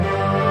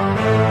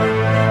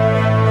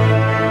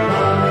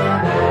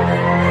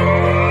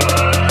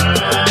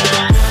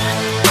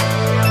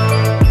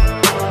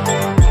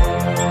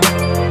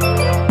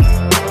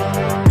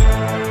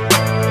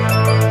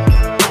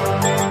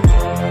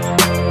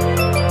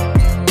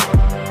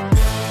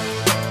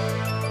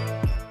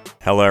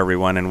Hello,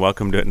 everyone, and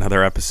welcome to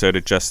another episode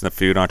of Justin the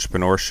Food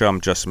Entrepreneur Show.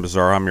 I'm Justin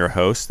Bizzarro. I'm your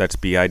host. That's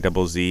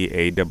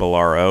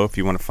BIZZARRO. If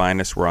you want to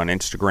find us, we're on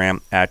Instagram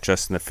at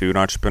Justin the Food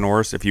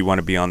Entrepreneurs. If you want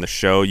to be on the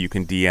show, you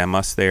can DM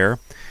us there.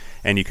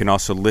 And you can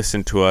also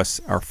listen to us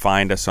or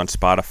find us on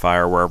Spotify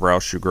or wherever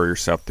else you grow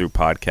yourself through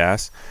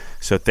podcasts.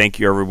 So thank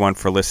you, everyone,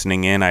 for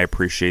listening in. I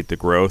appreciate the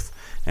growth,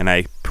 and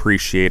I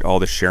appreciate all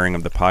the sharing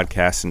of the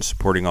podcast and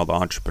supporting all the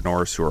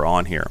entrepreneurs who are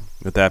on here.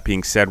 With that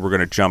being said, we're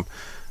going to jump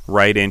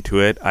right into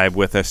it. I have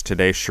with us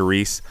today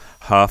Charise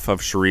Huff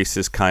of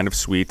Charise's Kind of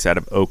Sweets out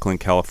of Oakland,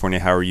 California.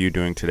 How are you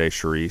doing today,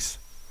 Charise?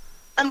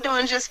 I'm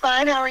doing just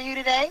fine. How are you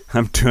today?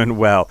 I'm doing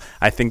well.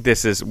 I think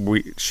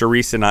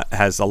Charise and I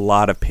has a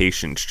lot of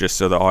patience, just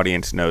so the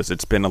audience knows.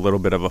 It's been a little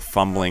bit of a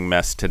fumbling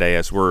mess today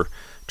as we're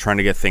trying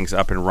to get things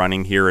up and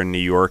running here in New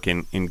York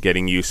and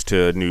getting used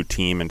to a new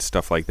team and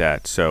stuff like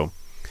that. So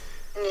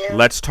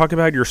Let's talk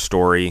about your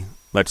story.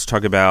 Let's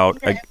talk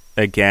about,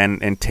 again,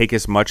 and take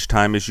as much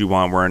time as you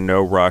want. We're in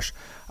no rush.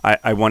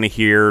 I want to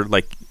hear,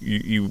 like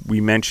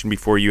we mentioned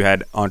before, you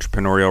had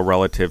entrepreneurial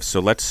relatives. So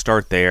let's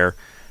start there.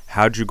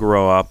 How'd you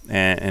grow up,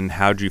 and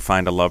how'd you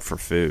find a love for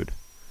food?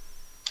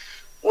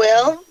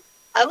 Well,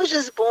 I was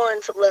just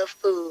born to love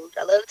food.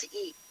 I love to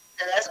eat.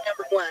 And that's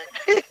number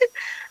one.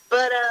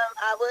 But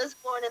I was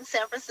born in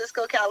San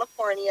Francisco,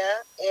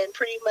 California, and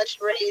pretty much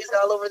raised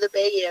all over the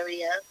Bay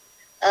Area.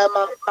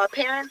 My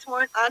parents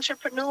weren't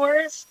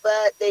entrepreneurs,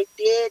 but they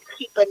did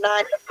keep a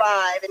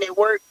 9-to-5, and they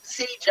worked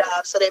city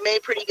jobs, so they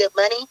made pretty good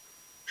money.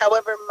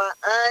 However, my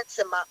aunts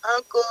and my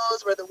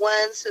uncles were the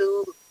ones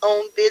who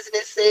owned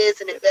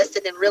businesses and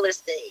invested in real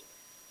estate.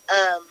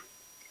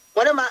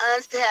 One of my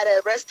aunts had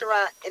a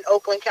restaurant in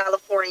Oakland,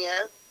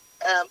 California,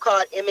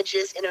 called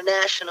Images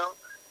International.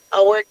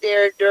 I worked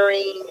there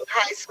during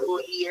high school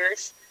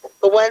years,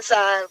 but once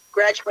I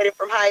graduated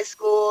from high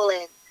school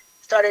and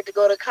started to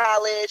go to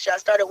college, I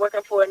started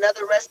working for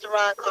another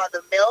restaurant called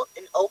The Melt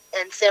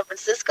in San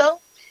Francisco.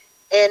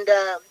 And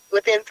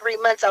within 3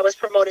 months, I was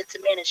promoted to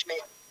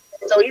management.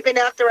 So even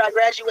after I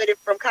graduated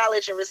from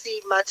college and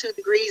received my 2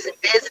 degrees in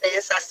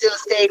business, I still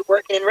stayed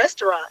working in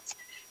restaurants.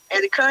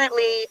 And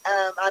currently,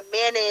 I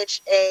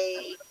manage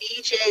a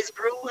BJ's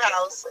Brew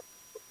House,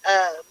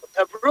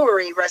 a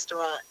brewery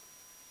restaurant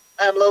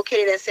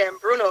located in San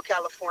Bruno,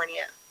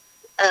 California.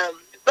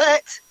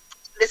 But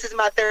this is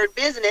my 3rd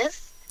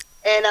business,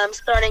 and I'm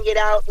starting it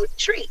out with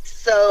treats.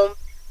 So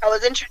I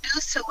was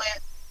introduced to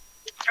it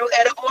through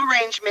edible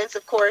arrangements.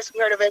 Of course, we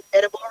heard of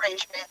edible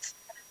arrangements.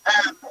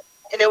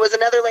 And there was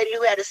another lady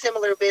who had a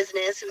similar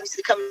business who used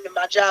to come to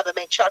my job and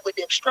make chocolate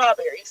dipped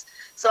strawberries.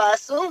 So I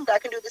assumed I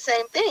can do the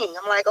same thing.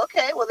 I'm like,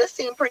 okay, well, this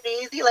seemed pretty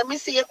easy. Let me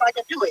see if I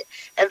can do it.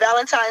 And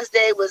Valentine's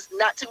Day was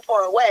not too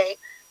far away.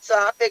 So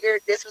I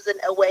figured this was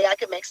a way I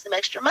could make some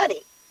extra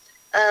money.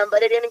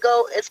 But it didn't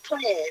go as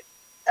planned.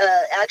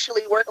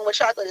 Actually, working with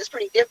chocolate is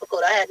pretty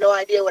difficult. I had no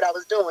idea what I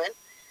was doing.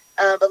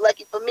 But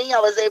lucky for me, I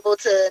was able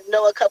to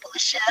know a couple of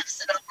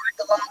chefs, and I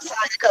worked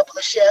alongside a couple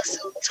of chefs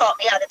who taught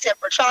me how to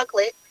temper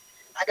chocolate.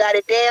 I got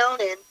it down,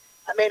 and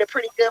I made a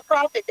pretty good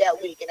profit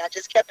that week, and I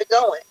just kept it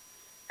going.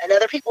 And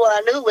other people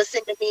I knew were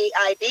sending me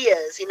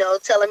ideas,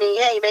 telling me,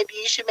 hey, maybe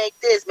you should make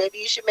this, maybe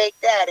you should make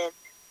that. And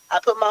I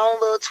put my own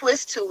little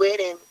twist to it,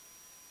 and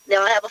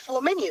now I have a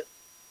full menu.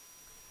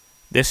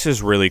 This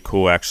is really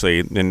cool, actually,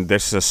 and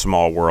this is a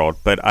small world.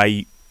 But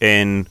we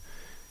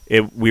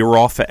were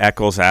off of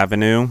Eccles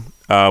Avenue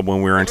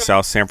when we were in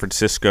South San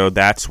Francisco.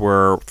 That's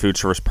where Food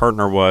Service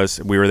Partner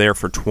was. We were there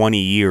for 20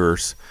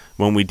 years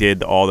when we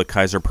did all the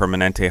Kaiser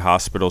Permanente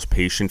Hospital's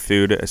patient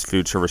food as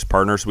Food Service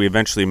Partners. We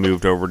eventually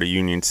moved over to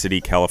Union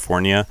City,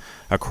 California,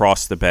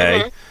 across the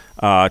bay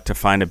to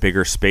find a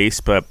bigger space.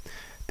 But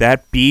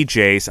that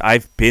BJ's,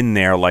 I've been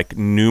there like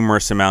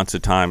numerous amounts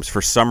of times.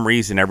 For some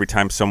reason, every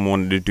time someone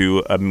wanted to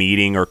do a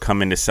meeting or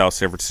come into South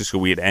San Francisco,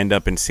 we'd end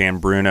up in San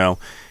Bruno.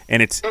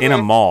 And it's in a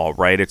mall,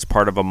 right? It's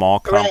part of a mall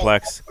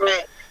complex.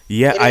 Right.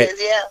 Yeah, It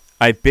is.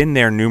 I've been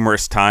there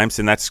numerous times,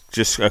 and that's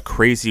just a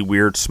crazy,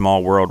 weird,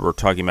 small world we're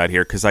talking about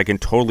here, because I can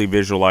totally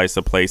visualize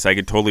the place. I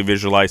can totally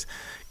visualize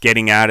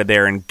getting out of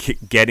there and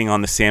getting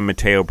on the San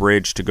Mateo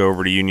Bridge to go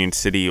over to Union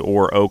City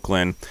or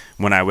Oakland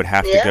when I would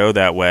have to go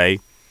that way.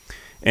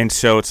 And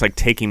so it's like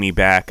taking me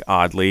back,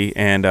 oddly.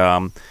 And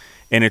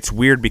it's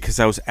weird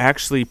because I was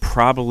actually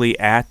probably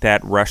at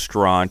that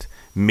restaurant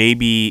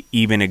maybe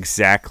even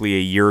exactly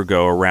a year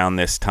ago around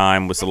this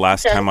time was the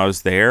last time I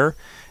was there.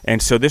 And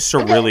so this is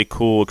a really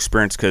cool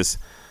experience because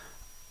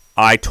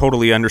I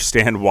totally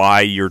understand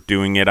why you're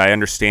doing it. I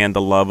understand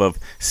the love of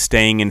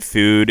staying in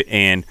food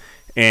and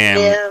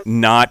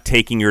not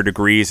taking your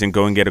degrees and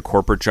going get a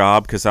corporate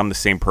job, because I'm the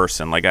same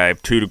person. Like, I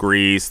have 2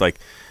 degrees, like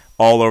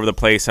all over the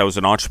place. I was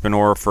an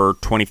entrepreneur for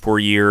 24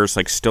 years,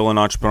 like still an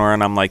entrepreneur.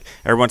 And I'm like,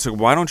 everyone's like,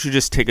 why don't you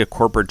just take a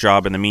corporate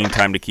job in the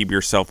meantime to keep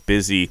yourself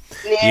busy,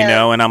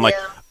 And I'm like,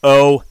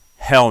 oh,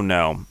 hell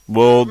no.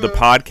 Well, the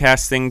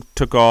podcast thing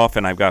took off,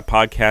 and I've got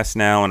podcasts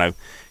now, and I've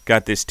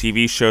got this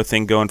TV show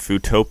thing going,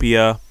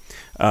 Foodtopia.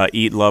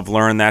 Eat, Love,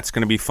 Learn. That's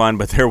going to be fun.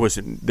 But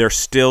there's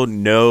still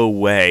no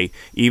way,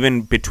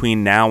 even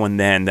between now and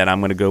then, that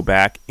I'm going to go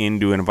back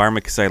into an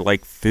environment because I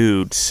like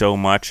food so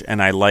much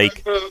and I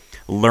like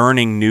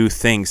learning new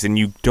things. And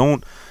you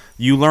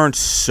learn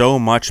so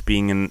much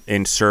being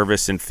in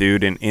service and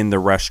food and in the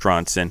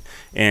restaurants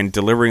and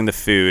delivering the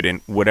food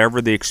and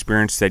whatever the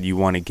experience that you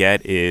want to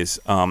get is.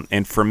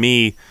 And for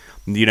me,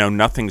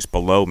 nothing's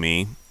below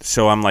me.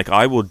 So I'm like,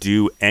 I will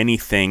do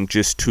anything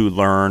just to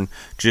learn,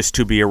 just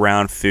to be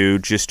around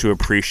food, just to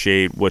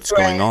appreciate what's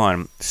going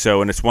on.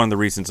 So, and it's one of the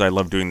reasons I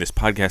love doing this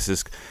podcast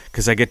is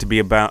because I get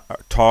to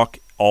talk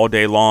all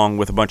day long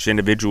with a bunch of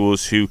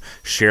individuals who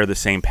share the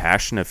same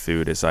passion of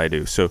food as I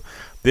do. So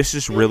this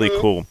is really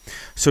cool.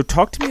 So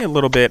talk to me a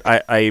little bit.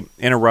 I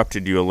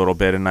interrupted you a little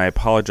bit and I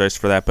apologize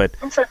for that, but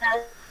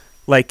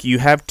like you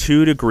have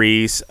 2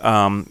 degrees.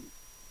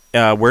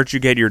 Where'd you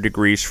get your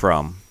degrees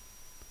from?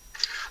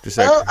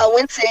 Well, I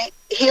went to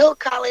Hill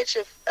College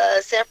of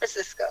San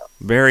Francisco.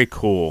 Very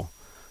cool.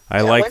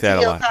 I like that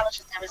a lot.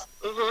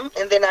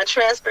 And then I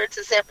transferred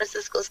to San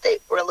Francisco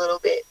State for a little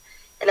bit.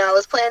 And I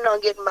was planning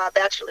on getting my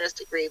bachelor's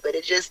degree, but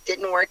it just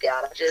didn't work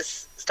out. I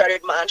just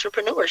started my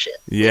entrepreneurship.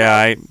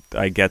 Yeah,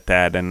 I get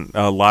that. And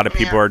a lot of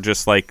people are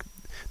just like,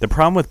 the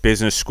problem with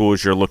business school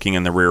is you're looking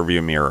in the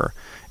rearview mirror.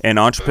 And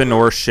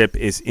entrepreneurship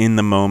is in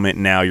the moment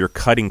now. You're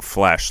cutting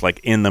flesh, like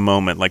in the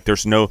moment. Like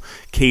there's no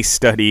case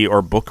study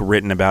or book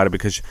written about it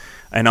because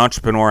an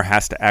entrepreneur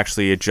has to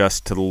actually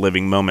adjust to the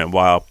living moment.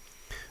 While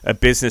a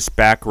business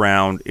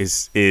background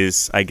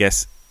is I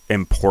guess,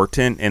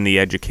 important in the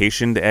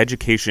education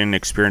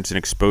experience and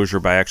exposure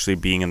by actually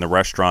being in the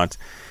restaurant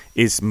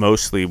is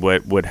mostly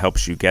what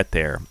helps you get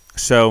there.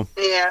 So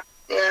yeah.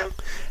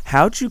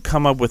 How'd you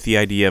come up with the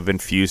idea of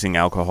infusing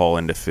alcohol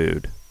into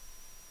food?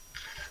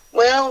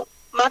 Well,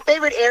 my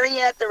favorite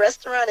area at the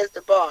restaurant is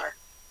the bar.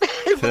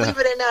 Believe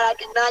it or not, I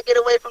cannot get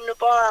away from the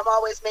bar. I'm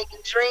always making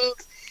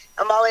drinks.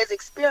 I'm always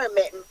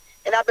experimenting.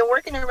 And I've been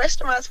working in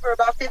restaurants for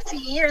about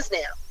 15 years now.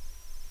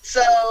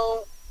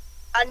 So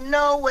I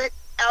know what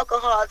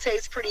alcohol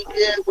tastes pretty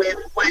good with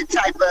what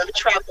type of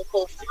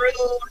tropical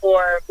fruit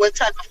or what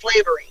type of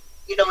flavoring,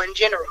 in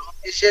general.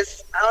 It's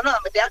just, I don't know,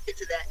 I'm adapted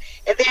to that.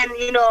 And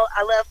then,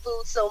 I love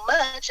food so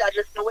much, I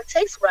just know it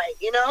tastes right,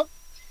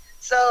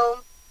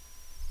 So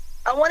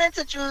I wanted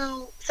to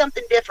do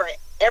something different.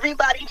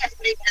 Everybody has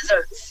to make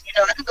desserts.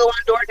 I could go on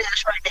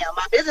DoorDash right now.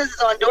 My business is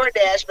on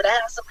DoorDash, but I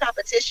have some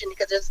competition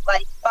because there's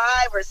like 5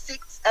 or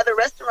 6 other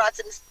restaurants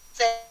in the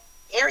same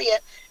area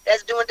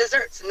that's doing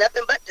desserts,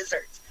 nothing but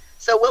desserts.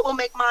 So what will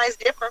make mine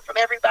different from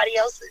everybody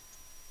else's?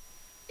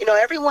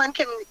 Everyone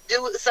can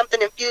do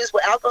something infused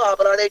with alcohol,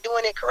 but are they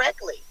doing it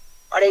correctly?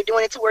 Are they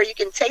doing it to where you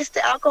can taste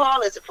the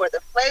alcohol? Is it for the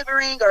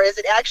flavoring, or is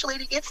it actually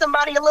to get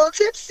somebody a little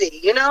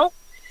tipsy,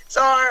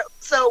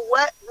 So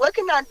what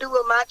can I do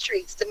with my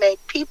treats to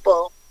make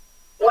people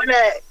want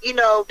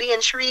to, be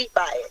intrigued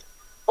by it?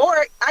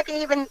 Or I can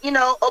even,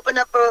 open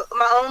up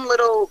my own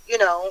little,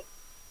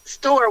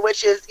 store,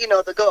 which is,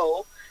 the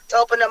goal, to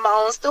open up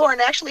my own store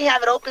and actually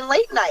have it open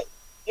late night.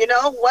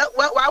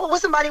 Why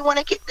would somebody want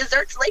to get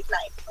desserts late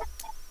night?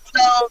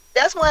 So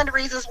that's one of the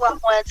reasons why I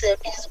wanted to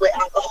infuse with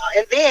alcohol.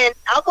 And then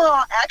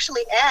alcohol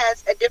actually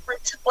adds a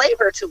different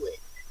flavor to it,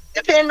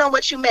 depending on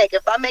what you make.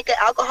 If I make an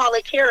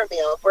alcoholic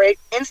caramel, for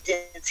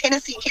instance,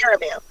 Hennessy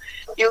caramel,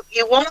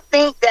 you won't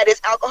think that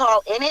it's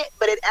alcohol in it,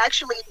 but it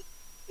actually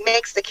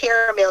makes the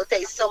caramel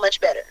taste so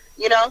much better,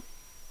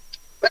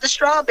 With the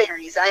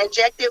strawberries, I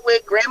inject it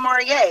with Grand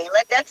Marnier.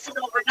 Let that sit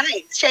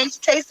overnight. Change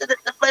the taste of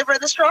the flavor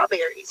of the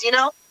strawberries,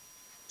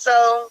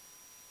 So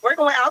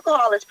working with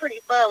alcohol is pretty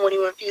fun when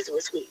you infuse it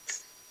with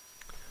sweets.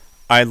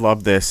 I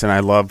love this, and I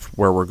love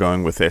where we're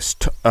going with this.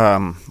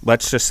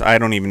 I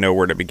don't even know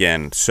where to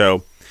begin.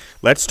 So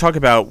let's talk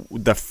about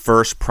the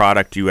first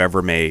product you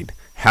ever made.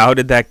 How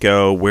did that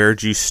go? Where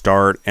did you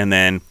start? And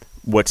then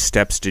what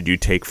steps did you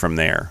take from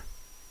there?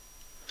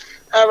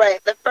 All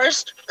right. The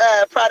first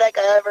product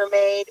I ever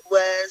made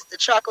was the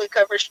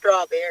chocolate-covered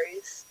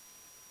strawberries.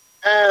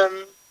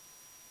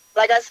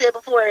 Like I said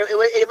before,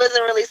 it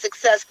wasn't really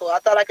successful. I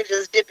thought I could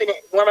just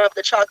warm up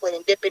the chocolate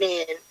and dip it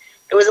in.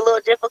 It was a little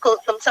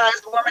difficult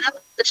sometimes warming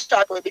up the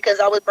chocolate because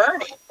I would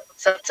burn it.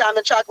 Sometimes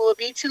the chocolate would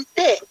be too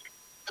thick.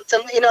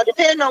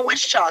 Depending on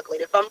which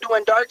chocolate. If I'm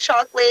doing dark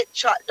chocolate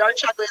is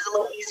a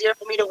little easier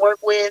for me to work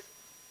with.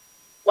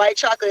 White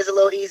chocolate is a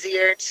little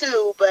easier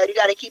too, but you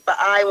got to keep an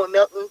eye when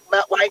melting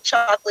white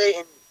chocolate,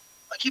 and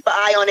keep an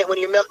eye on it when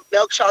you're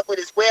milk chocolate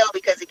as well,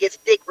 because it gets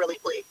thick really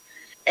quick.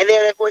 And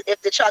then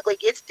if the chocolate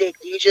gets thick,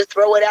 do you just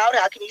throw it out?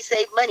 How can you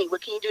save money?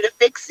 What can you do to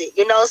fix it?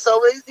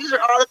 So these are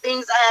all the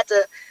things I had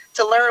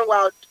to learn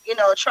while,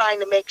 trying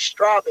to make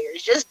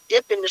strawberries. Just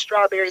dipping the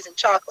strawberries in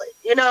chocolate,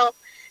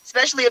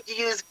 especially if you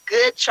use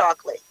good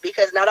chocolate,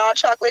 because not all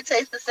chocolate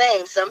tastes the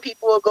same. Some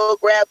people will go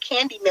grab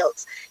candy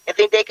melts and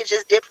think they could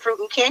just dip fruit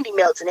in candy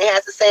melts and it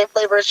has the same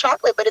flavor as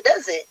chocolate, but it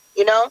doesn't,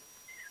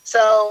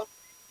 So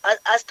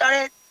I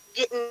started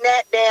getting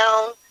that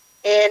down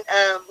and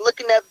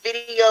looking up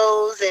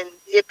videos and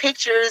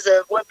pictures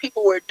of what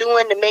people were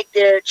doing to make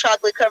their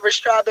chocolate-covered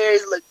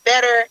strawberries look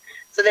better.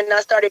 So then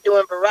I started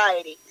doing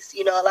varieties.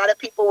 You know, a lot of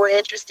people were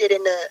interested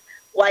in the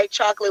white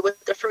chocolate with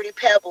the Fruity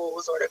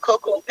Pebbles or the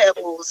Cocoa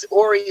Pebbles,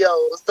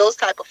 Oreos, those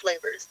type of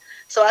flavors.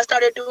 So I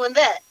started doing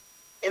that.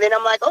 And then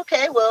I'm like,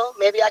 okay, well,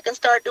 maybe I can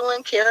start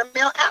doing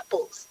caramel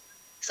apples.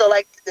 So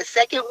like the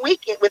second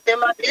week within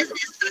my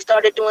business, I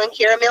started doing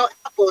caramel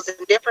apples in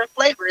different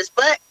flavors,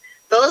 but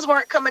those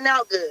weren't coming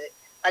out good.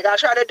 Like I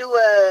tried to do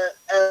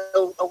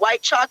a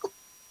white chocolate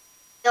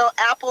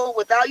apple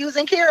without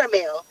using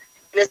caramel.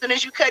 And as soon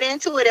as you cut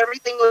into it,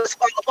 everything was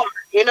fall apart,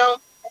 you know?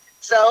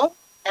 So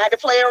I had to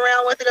play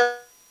around with it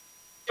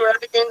so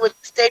everything would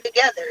stay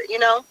together, you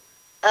know?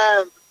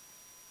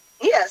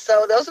 Yeah,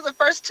 so those are the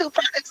first two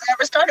products I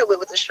ever started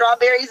with the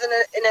strawberries and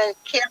the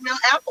caramel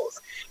apples.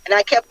 And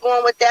I kept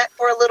going with that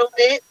for a little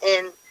bit,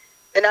 and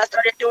then I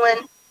started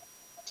doing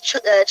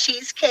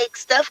cheesecake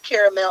stuffed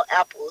caramel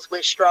apples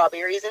with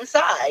strawberries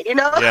inside, you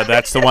know? Yeah,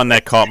 that's the one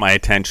that caught my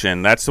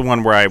attention. That's the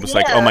one where I was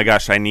like, oh my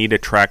gosh, I need to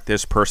track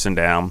this person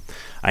down.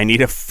 I need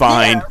to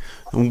find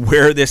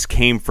where this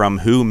came from,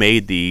 who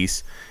made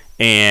these,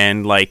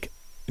 and like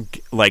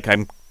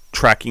I'm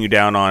tracking you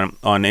down on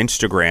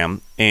Instagram,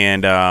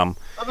 and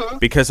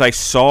because I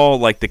saw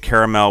like the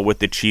caramel with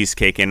the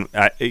cheesecake and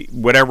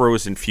whatever it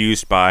was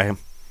infused by.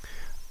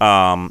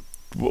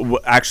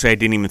 Actually, I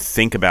didn't even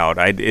think about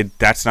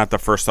that's not the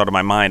first thought of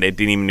my mind. It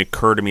didn't even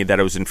occur to me that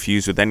it was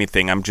infused with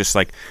anything. I'm just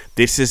like,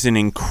 this is an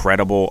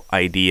incredible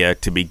idea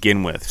to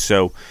begin with.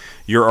 So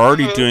you're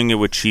already doing it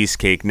with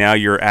cheesecake. Now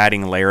you're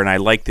adding a layer, and I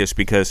like this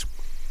because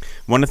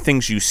one of the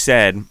things you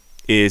said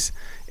is,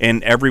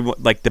 and everyone,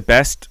 like the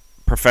best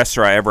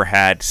professor I ever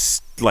had,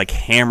 like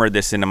hammered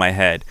this into my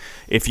head.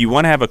 If you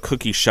want to have a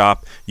cookie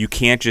shop, you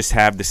can't just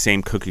have the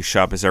same cookie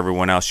shop as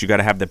everyone else. You got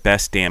to have the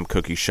best damn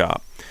cookie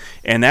shop.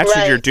 And that's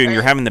what you're doing. Right.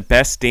 You're having the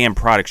best damn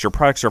products. Your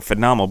products are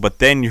phenomenal, but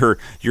then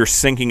you're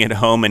sinking it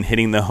home and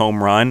hitting the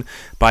home run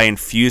by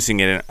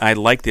infusing it. And I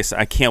like this.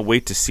 I can't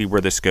wait to see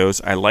where this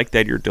goes. I like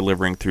that you're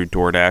delivering through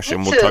DoorDash,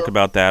 and we'll talk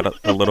about that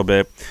a little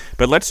bit.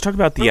 But let's talk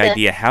about the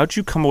idea. How'd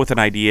you come up with an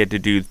idea to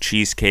do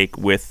cheesecake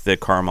with the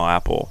caramel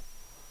apple?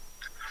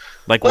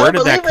 Like, where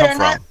did that come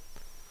from?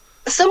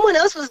 Someone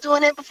else was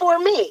doing it before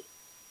me.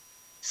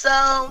 So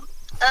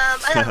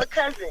I have a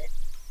cousin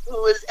who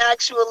was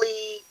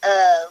actually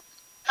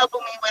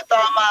helping me with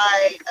all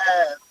my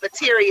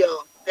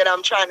material that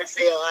I'm trying to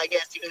sell, I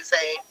guess you can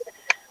say.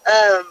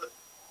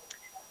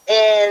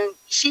 And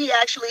she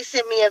actually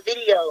sent me a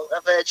video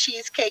of a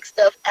cheesecake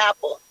stuffed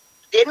apple.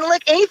 Didn't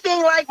look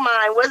anything like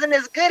mine, wasn't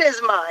as good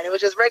as mine. It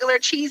was just regular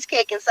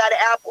cheesecake inside an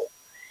apple.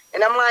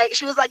 And I'm like,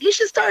 she was like, you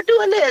should start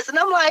doing this. And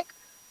I'm like,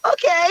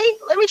 okay,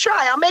 let me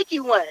try. I'll make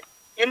you one.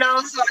 You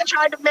know, so I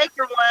tried to make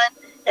her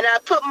one, and I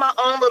put my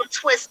own little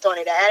twist on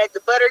it. I added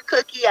the butter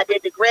cookie. I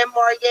did the Grand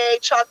Marnier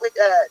chocolate,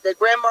 the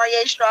Grand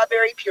Marnier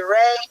strawberry puree.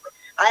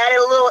 I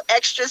added a little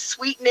extra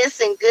sweetness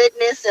and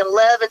goodness and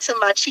love into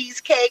my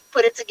cheesecake,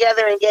 put it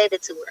together, and gave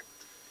it to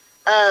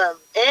her.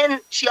 And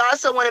she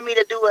also wanted me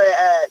to do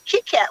a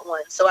Kit Kat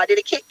one, so I did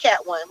a Kit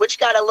Kat one, which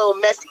got a little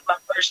messy my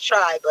first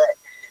try, but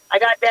I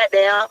got that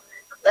down.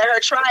 Let her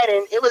try it,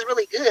 and it was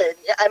really good.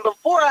 And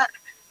before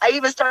I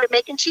even started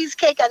making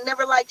cheesecake, I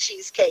never liked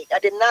cheesecake. I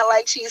did not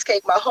like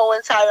cheesecake my whole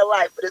entire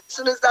life. But as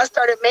soon as I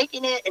started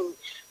making it and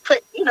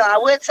I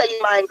would tell you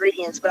my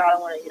ingredients, but I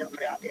don't want to, put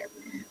it out there.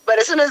 But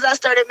as soon as I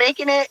started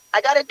making it,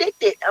 I got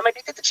addicted. I'm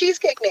addicted to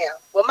cheesecake now.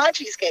 Well, my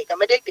cheesecake,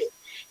 I'm addicted.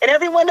 And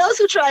everyone else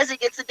who tries it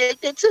gets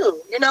addicted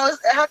too. I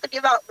have to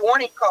give out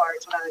warning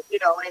cards when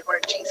they order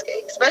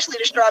cheesecake, especially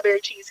the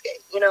strawberry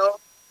cheesecake,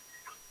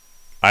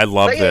 I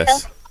love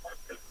this.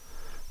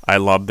 I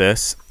love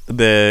this.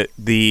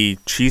 The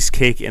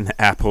cheesecake and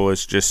the apple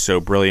is just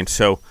so brilliant.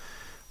 So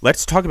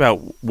let's talk about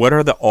what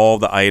are all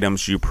the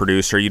items you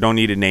produce, or you don't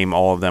need to name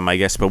all of them, I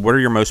guess, but what are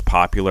your most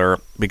popular?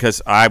 Because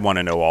I want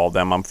to know all of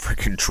them. I'm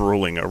freaking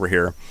drooling over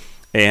here.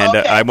 And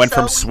I went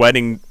from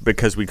sweating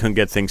because we couldn't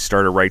get things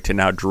started right to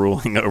now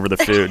drooling over the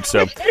food.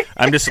 So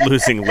I'm just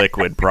losing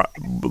liquid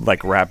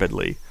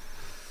rapidly.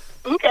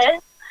 Okay.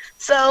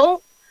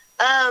 So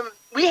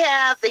we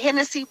have the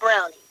Hennessy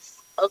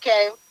brownies,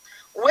 okay?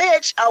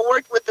 Which I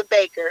worked with the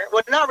baker.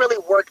 Well, not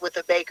really worked with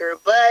the baker,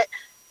 but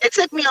it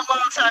took me a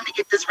long time to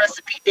get this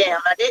recipe down.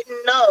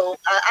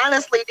 I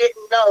honestly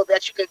didn't know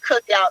that you could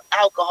cook out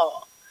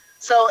alcohol.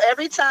 So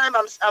every time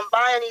I'm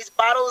buying these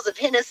bottles of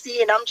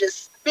Hennessy, and I'm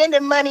just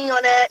spending money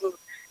on that, and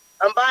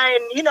I'm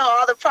buying,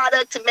 all the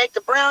product to make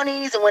the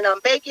brownies, and when I'm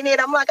baking it,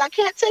 I'm like, I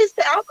can't taste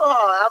the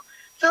alcohol. I'm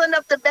filling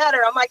up the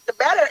batter. I'm like, the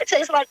batter, it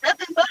tastes like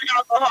nothing but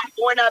alcohol.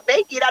 When I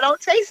bake it, I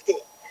don't taste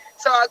it.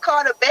 So I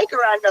called a baker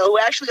I know who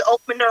actually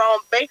opened her own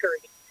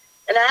bakery.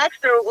 And I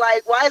asked her, why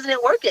isn't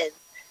it working?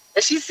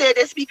 And she said,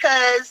 it's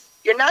because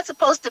you're not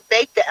supposed to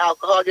bake the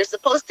alcohol. You're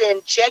supposed to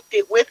inject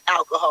it with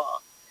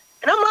alcohol.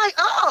 And I'm like,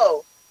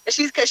 oh. And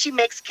because she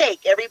makes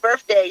cake. Every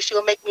birthday,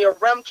 she'll make me a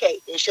rum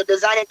cake. And she'll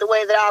design it the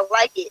way that I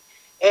like it.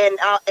 And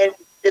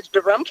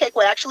the rum cake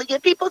will actually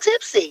get people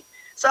tipsy.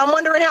 So I'm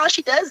wondering how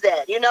she does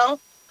that, And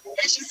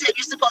she said,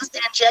 you're supposed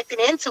to inject it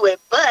into it.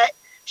 But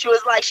she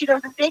was like, she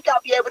doesn't think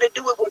I'll be able to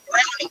do it with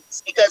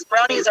brownies because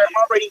brownies are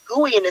already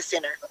gooey in the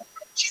center.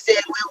 She said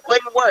it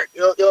wouldn't work.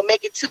 It'll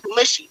make it too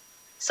mushy.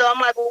 So I'm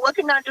like, well, what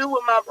can I do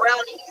with my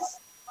brownies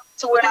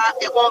to where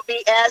it won't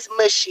be as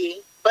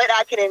mushy, but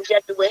I can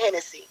inject it with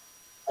Hennessy?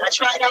 I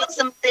tried out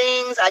some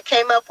things. I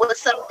came up with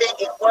something.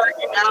 It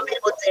worked, and now I'm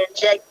able to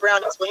inject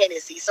brownies with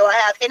Hennessy. So I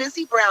have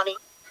Hennessy brownie.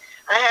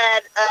 I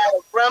had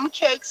rum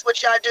cakes,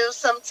 which I do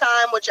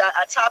sometime, which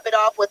I top it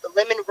off with the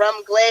lemon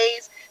rum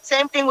glaze.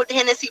 Same thing with the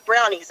Hennessy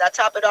brownies. I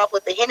top it off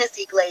with the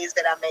Hennessy glaze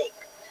that I make.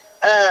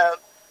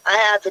 I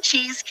have the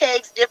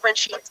cheesecakes, different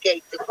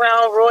cheesecakes, the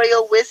Crown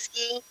Royal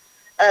whiskey,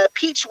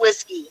 peach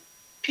whiskey,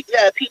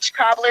 peach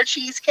cobbler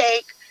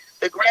cheesecake,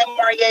 the Grand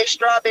Marnier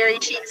strawberry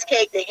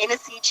cheesecake, the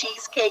Hennessy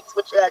cheesecakes,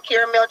 which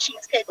caramel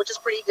cheesecake, which is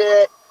pretty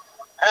good.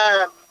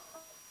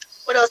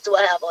 What else do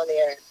I have on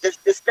there?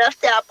 The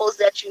stuffed apples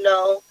that you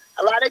know.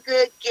 A lot of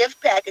good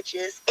gift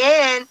packages.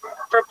 And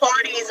for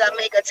parties, I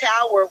make a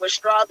tower with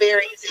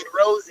strawberries and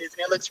roses, and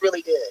it looks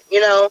really good.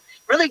 You know,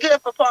 really good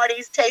for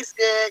parties. Tastes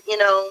good. You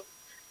know.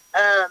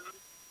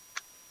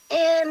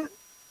 And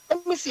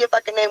let me see if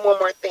I can name one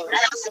more thing. I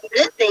have some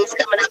good things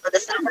coming up for the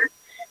summer.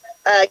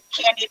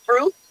 Candy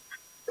fruit,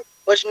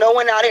 which no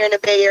one out here in the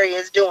Bay Area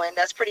is doing.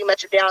 That's pretty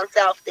much a down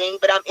south thing,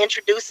 but I'm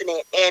introducing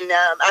it. And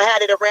I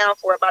had it around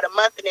for about a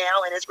month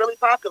now, and it's really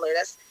popular.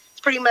 It's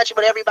pretty much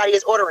what everybody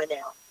is ordering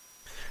now.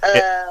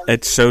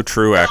 It's so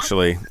true,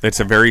 actually. It's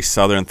a very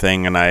southern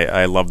thing, and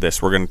I love this.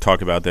 We're going to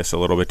talk about this a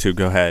little bit, too.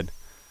 Go ahead.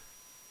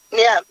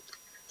 Yeah.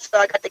 So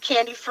I got the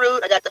candy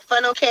fruit. I got the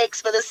funnel cakes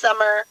for the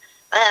summer.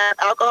 I have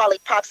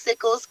alcoholic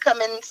popsicles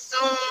coming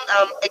soon.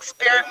 I'm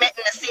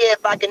experimenting to see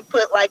if I can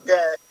put, like,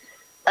 the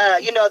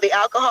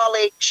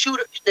alcoholic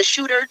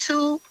shooter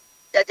tube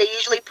that they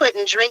usually put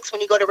in drinks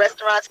when you go to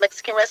restaurants,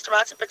 Mexican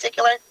restaurants in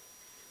particular.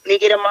 When you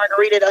get a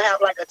margarita, they'll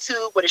have like a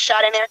tube with a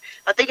shot in there.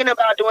 I'm thinking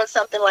about doing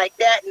something like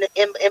that in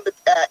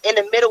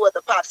the middle of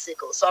the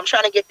popsicles. So I'm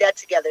trying to get that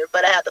together.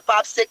 But I have the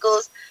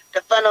popsicles, the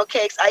funnel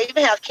cakes. I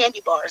even have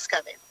candy bars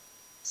coming.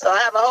 So I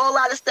have a whole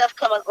lot of stuff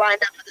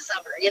lined up for the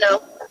summer, you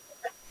know.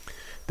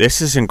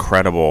 This is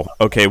incredible.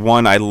 Okay,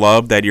 one, I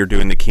love that you're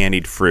doing the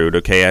candied fruit.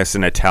 Okay, as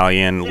an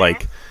Italian,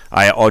 like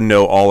I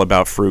know all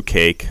about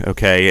fruitcake.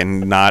 Okay,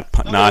 and not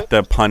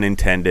the pun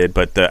intended,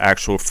 but the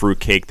actual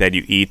fruitcake that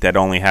you eat that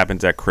only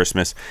happens at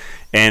Christmas.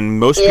 And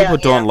most people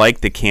don't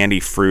like the candy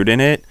fruit in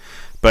it,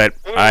 but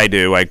I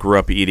do. I grew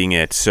up eating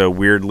it, so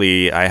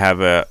weirdly, I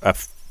have a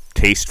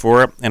taste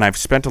for it. And I've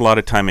spent a lot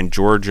of time in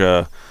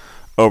Georgia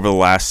over the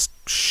last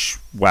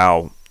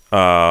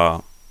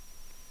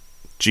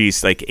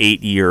like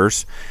 8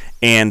 years,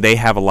 and they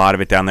have a lot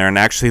of it down there. And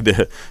actually,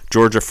 the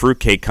Georgia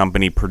Fruitcake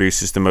Company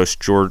produces the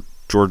most Georgia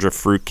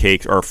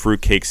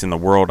fruitcakes in the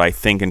world, I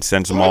think, and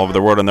sends them all over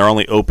the world. And they're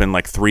only open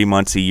like 3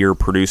 months a year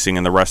producing,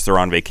 and the rest are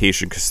on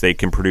vacation because they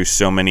can produce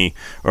so many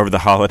over the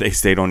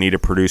holidays. They don't need to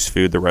produce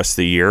food the rest of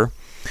the year.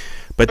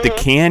 But the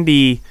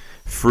candy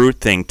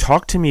fruit thing,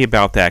 talk to me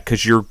about that,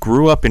 because you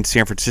grew up in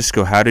San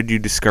Francisco. How did you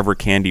discover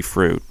candy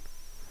fruit?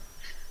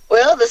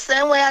 Well, the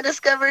same way I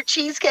discovered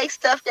cheesecake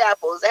stuffed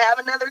apples. I have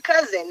another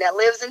cousin that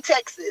lives in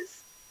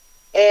Texas,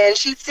 and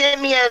she sent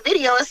me a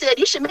video and said,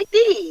 you should make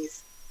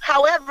these.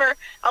 However,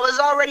 I was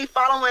already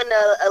following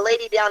a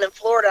lady down in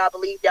Florida, I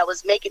believe, that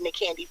was making the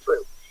candy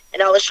fruit.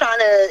 And I was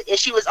and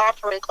she was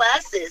offering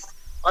classes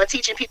on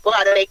teaching people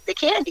how to make the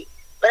candy.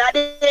 But I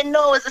didn't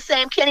know it was the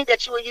same candy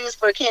that you would use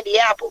for candy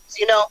apples,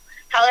 you know.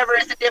 However,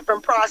 it's a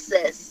different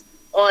process.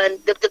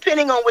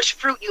 Depending on which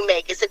fruit you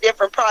make, it's a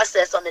different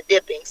process on the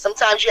dipping.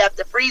 Sometimes you have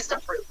to freeze the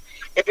fruit.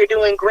 If you're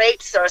doing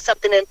grapes or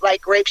something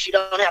like grapes, you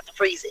don't have to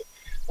freeze it.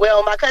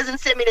 Well, my cousin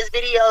sent me this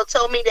video,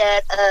 told me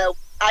that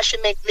I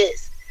should make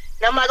this.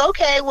 And I'm like,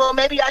 okay, well,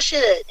 maybe I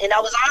should. And I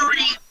was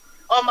already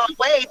on my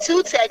way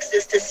to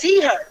Texas to see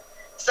her.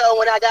 So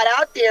when I got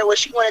out there, what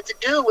she wanted to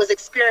do was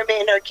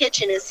experiment in her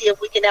kitchen and see if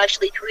we can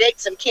actually create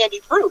some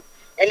candied fruit.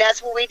 And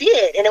that's what we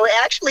did. And it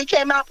actually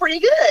came out pretty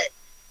good.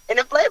 And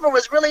the flavor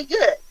was really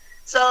good.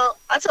 So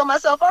I told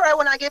myself, all right,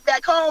 when I get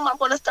back home, I'm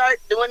going to start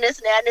doing this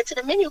and adding it to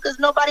the menu because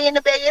nobody in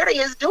the Bay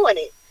Area is doing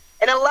it.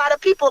 And a lot of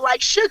people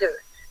like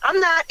sugar. I'm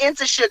not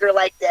into sugar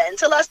like that.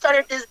 Until I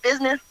started this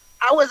business,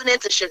 I wasn't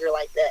into sugar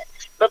like that.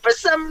 But for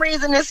some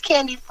reason, this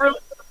candy fruit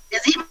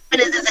is even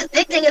as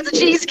addicting as a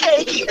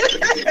cheesecake.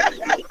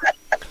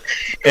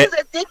 It's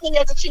addicting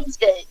as a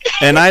cheesecake.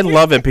 And I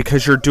love it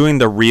because you're doing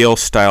the real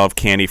style of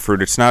candy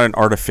fruit. It's not an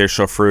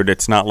artificial fruit.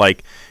 It's not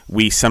like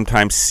we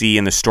sometimes see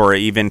in the store,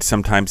 even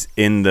sometimes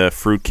in the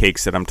fruit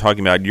cakes that I'm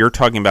talking about. You're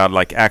talking about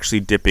like actually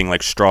dipping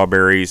like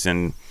strawberries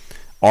and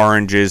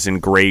oranges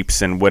and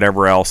grapes and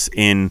whatever else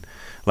in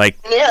like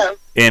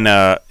in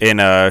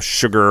a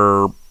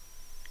sugar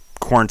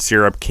corn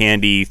syrup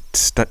candy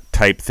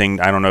type thing.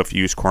 I don't know if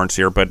you use corn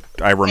syrup, but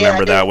I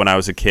remember that when I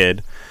was a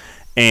kid.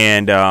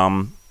 And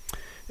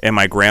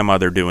my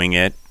grandmother doing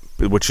it,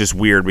 which is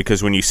weird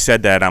because when you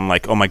said that, I'm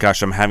like, oh my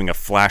gosh, I'm having a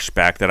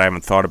flashback that I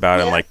haven't thought about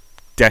in like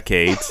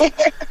decades.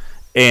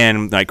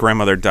 And my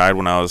grandmother died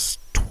when I was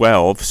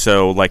 12,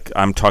 so like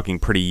I'm talking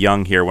pretty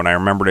young here when I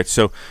remembered it.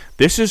 So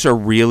this is a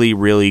really,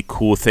 really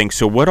cool thing.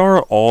 So what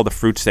are all the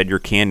fruits that you're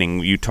canning?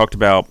 You talked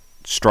about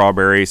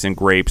strawberries and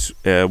grapes.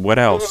 What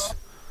else?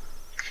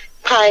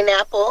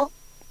 pineapple.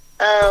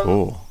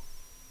 Cool.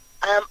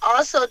 I'm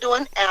also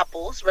doing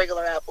apples,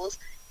 regular apples.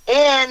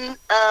 And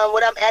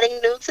what I'm adding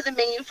new to the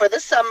menu for the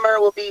summer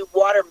will be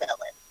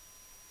watermelon.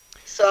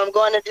 So I'm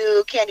going to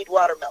do candied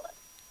watermelon.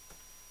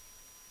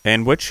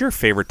 And what's your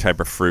favorite type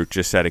of fruit,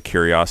 just out of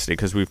curiosity?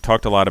 Because we've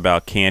talked a lot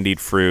about candied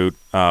fruit.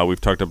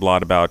 We've talked a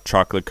lot about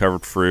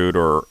chocolate-covered fruit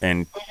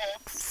and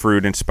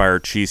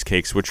fruit-inspired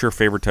cheesecakes. What's your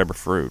favorite type of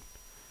fruit?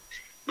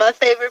 My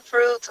favorite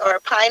fruits are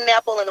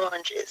pineapple and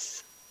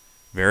oranges.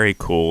 Very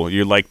cool.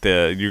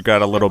 You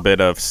got a little bit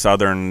of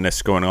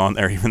southernness going on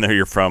there, even though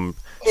you're from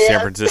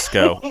San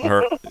Francisco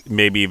or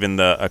maybe even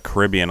the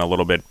Caribbean a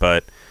little bit.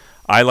 But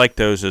I like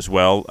those as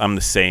well. I'm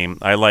the same.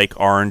 I like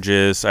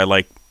oranges. I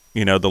like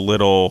the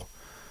little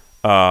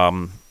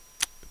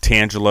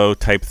Tangelo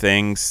type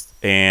things,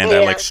 and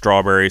I like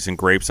strawberries and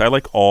grapes. I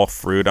like all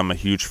fruit. I'm a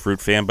huge fruit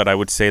fan, but I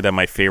would say that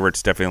my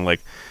favorite's definitely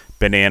like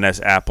bananas,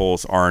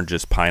 apples,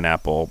 oranges,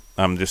 pineapple.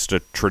 I'm just a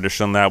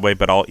tradition that way,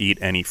 but I'll eat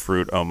any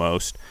fruit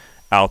almost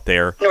out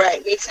there.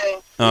 Right, me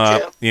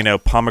too.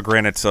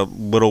 Pomegranate's a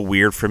little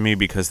weird for me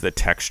because of the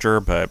texture,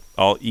 but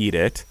I'll eat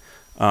it.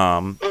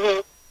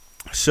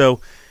 So,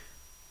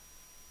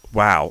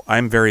 wow,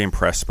 I'm very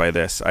impressed by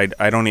this. I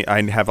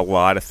have a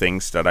lot of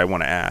things that I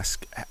want to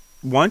ask.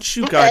 Once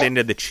you got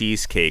into the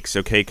cheesecakes,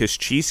 because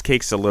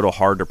cheesecake's a little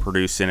hard to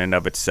produce in and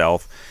of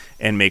itself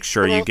and make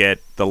sure you get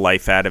the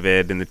life out of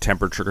it and the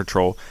temperature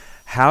control,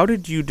 how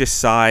did you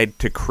decide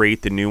to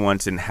create the new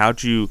ones, and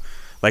how'd you,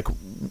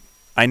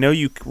 I know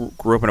you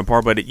grew up in a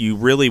bar, but you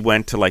really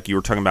went to, you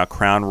were talking about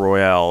Crown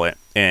Royale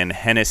and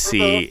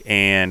Hennessy,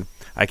 and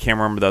I can't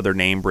remember the other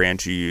name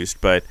brands you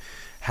used, but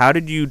how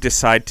did you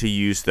decide to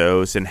use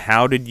those, and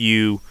how did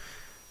you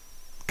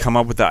come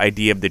up with the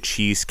idea of the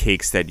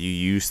cheesecakes that you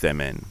use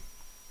them in?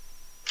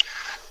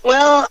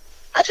 Well,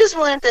 I just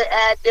wanted to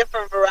add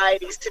different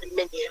varieties to the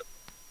menu.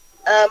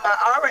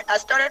 I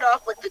started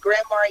off with the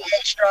Grand Marnier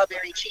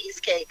strawberry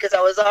cheesecake because I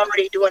was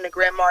already doing the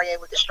Grand Marnier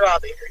with the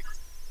strawberries.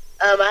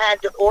 I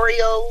had the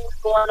Oreo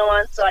going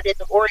on, so I did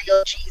the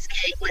Oreo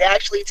cheesecake, which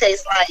actually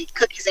tastes like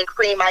cookies and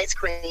cream ice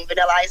cream,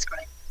 vanilla ice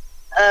cream.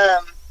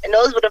 And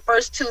those were the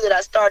first two that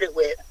I started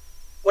with.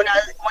 When I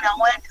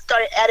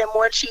started adding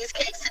more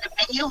cheesecakes to the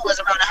menu, it was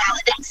around the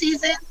holiday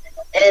season.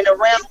 And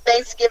around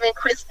Thanksgiving,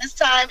 Christmas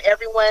time,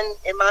 everyone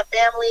in my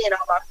family and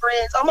all my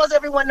friends, almost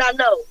everyone I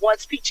know,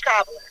 wants peach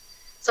cobbler.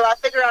 So I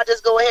figured I'll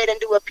just go ahead and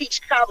do a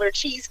peach cobbler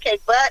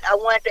cheesecake, but I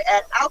wanted to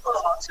add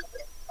alcohol to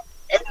it.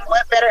 And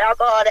what better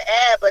alcohol to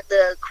add but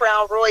the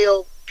Crown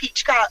Royal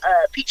peach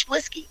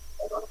whiskey.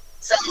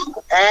 So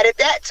I added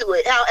that to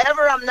it.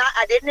 However,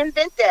 I didn't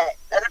invent that.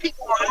 Other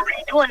people were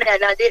already doing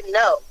that and I didn't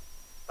know.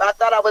 I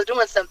thought I was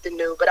doing something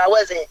new, but I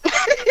wasn't.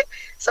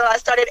 So I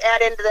started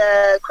adding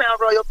the Crown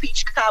Royal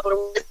peach cobbler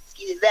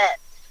whiskey to that.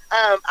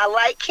 I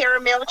like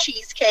caramel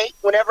cheesecake.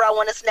 Whenever I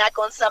want to snack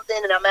on something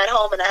and I'm at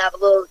home and I have a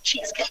little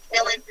cheesecake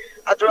filling,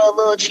 I'll throw a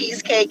little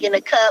cheesecake in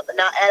a cup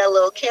and I'll add a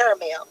little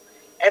caramel.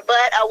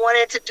 But I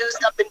wanted to do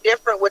something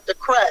different with the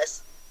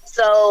crust.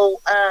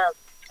 So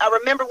I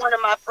remember one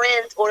of my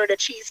friends ordered a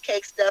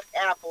cheesecake stuffed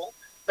apple,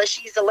 but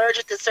she's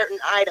allergic to certain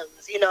items,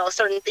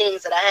 certain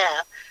things that I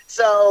have.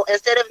 So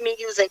instead of me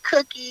using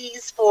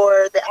cookies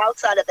for the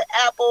outside of the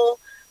apple,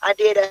 I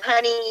did a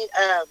honey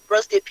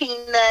roasted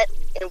peanut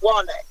and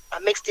walnut. I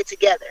mixed it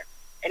together,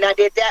 and I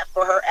did that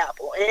for her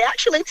apple. And it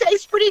actually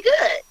tastes pretty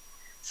good.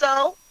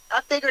 So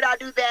I figured I'd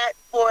do that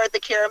for the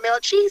caramel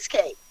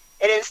cheesecake.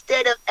 And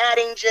instead of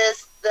adding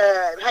just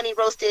the honey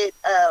roasted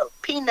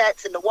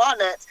peanuts and the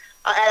walnuts,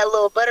 I add a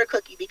little butter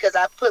cookie because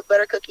I put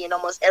butter cookie in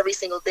almost every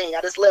single thing.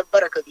 I just love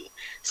butter cookie.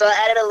 So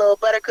I added a little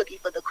butter cookie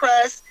for the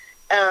crust,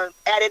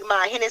 added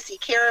my Hennessy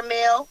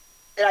caramel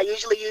that I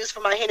usually use for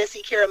my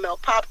Hennessy caramel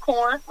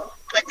popcorn,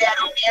 put that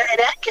on there, and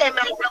that came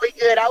out really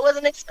good. I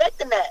wasn't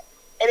expecting that.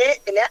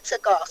 And that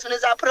took off. As soon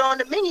as I put it on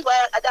the menu,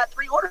 I got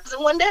 3 orders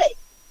in one day.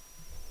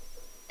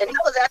 And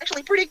that was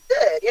actually pretty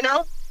good,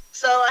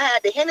 So I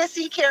had the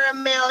Hennessy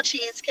caramel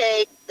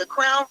cheesecake, the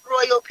Crown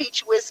Royal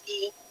peach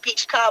whiskey,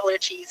 peach cobbler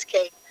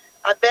cheesecake.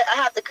 I bet I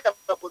have to come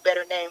up with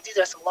better names. These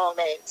are some long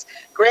names.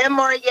 Grand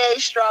Marnier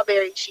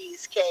strawberry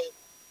cheesecake.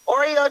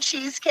 Oreo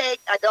cheesecake,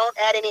 I don't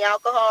add any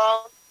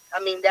alcohol. I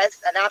mean,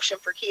 that's an option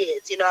for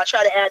kids. I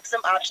try to add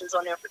some options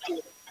on there for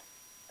kids.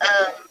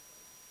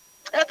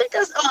 I think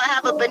I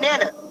have a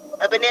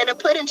banana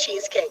pudding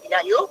cheesecake.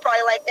 Now, you'll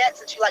probably like that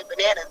since you like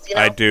bananas,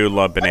 I do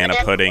love banana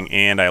pudding,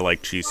 and I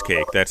like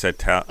cheesecake. That's I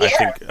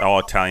think all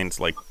Italians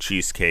like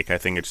cheesecake. I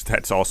think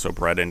that's also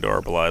bred into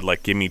our blood.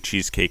 Give me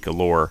cheesecake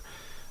galore.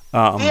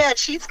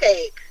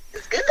 Cheesecake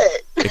is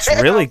good. It's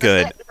really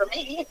good. For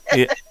me.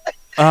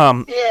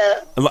 I'm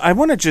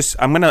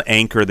going to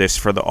anchor this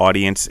for the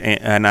audience,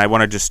 and I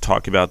want to just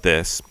talk about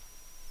this.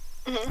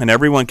 Mm-hmm. And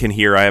everyone can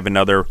hear, I have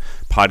another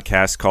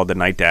podcast called The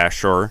Night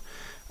Dasher,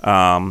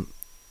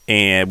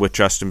 and with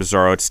Justin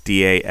Bizzaro, it's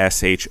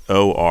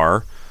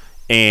Dashor,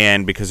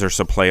 and because there's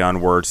a play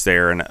on words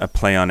there and a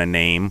play on a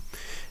name.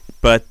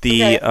 But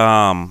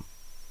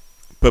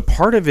but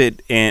part of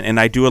it, and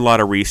I do a lot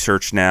of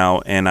research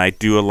now, and I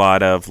do a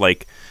lot of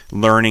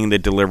learning the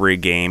delivery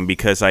game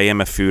because I am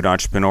a food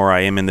entrepreneur.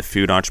 I am in the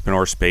food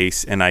entrepreneur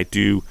space, and I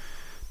do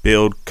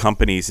build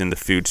companies in the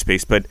food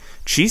space. But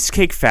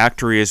Cheesecake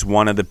Factory is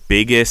one of the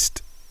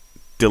biggest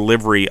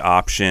delivery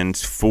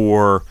options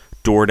for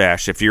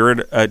DoorDash. If you're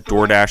a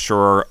DoorDash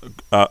or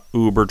a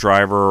Uber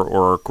driver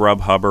or a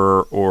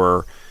Grubhubber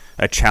or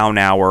a Chow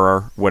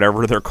Nower,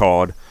 whatever they're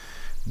called,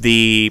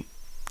 the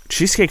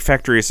Cheesecake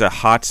Factory is a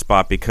hot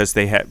spot because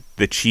they have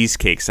the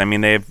cheesecakes. I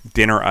mean, they have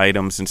dinner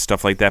items and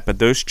stuff like that, but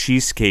those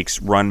cheesecakes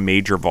run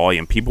major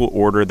volume. People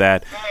order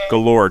that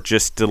galore,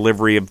 just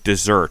delivery of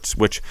desserts,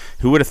 which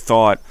who would have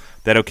thought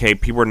that, okay,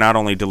 people are not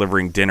only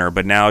delivering dinner,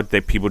 but now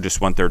that people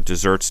just want their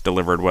desserts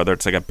delivered, whether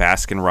it's like a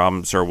Baskin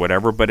Robbins or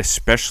whatever, but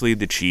especially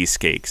the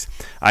cheesecakes.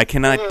 I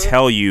cannot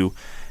tell you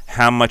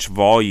how much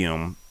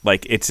volume,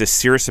 like it's a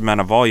serious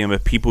amount of volume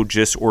of people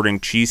just ordering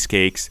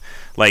cheesecakes,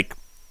 like,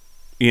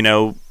 you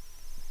know,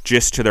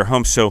 just to their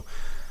home. So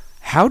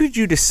how did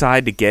you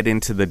decide to get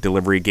into the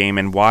delivery game,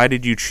 and why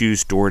did you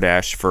choose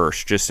DoorDash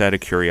first, just out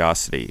of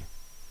curiosity?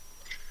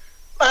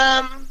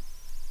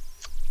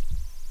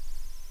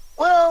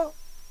 Well,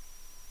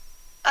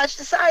 I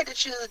decided to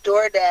choose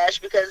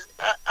DoorDash because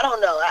I don't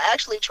know. I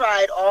actually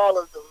tried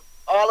all of them,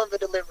 all of the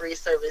delivery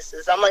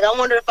services. I'm like, I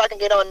wonder if I can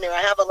get on there.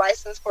 I have a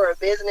license for a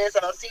business.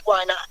 I don't see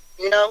why not,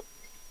 you know?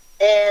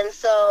 And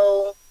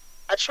so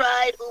I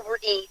tried Uber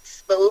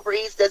Eats, but Uber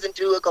Eats doesn't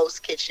do a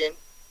ghost kitchen.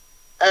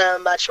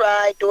 I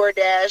tried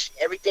DoorDash,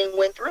 everything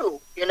went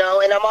through, you know,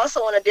 and I'm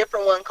also on a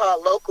different one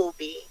called Local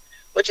Bee,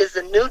 which is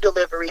a new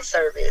delivery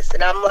service.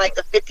 And I'm like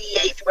the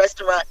 58th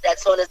restaurant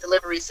that's on this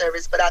delivery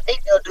service, but I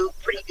think they'll do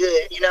pretty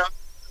good, you know.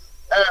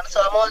 So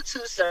I'm on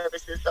 2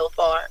 services so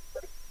far.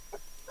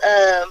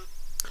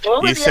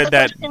 You said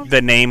that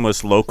the name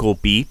was Local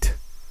Beat?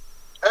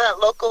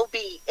 Local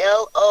Bee,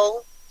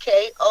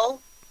 LOKOBEE.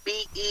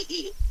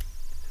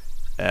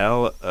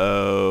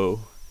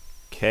 LOKOB.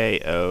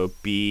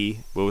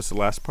 What was the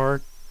last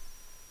part?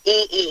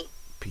 EE.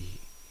 B.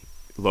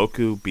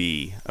 Local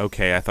B.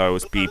 Okay, I thought it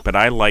was beat, but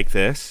I like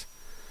this.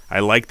 I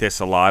like this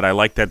a lot. I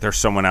like that there's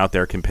someone out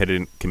there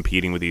competing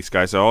with these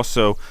guys. I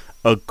also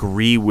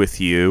agree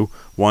with you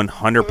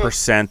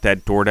 100%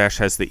 that DoorDash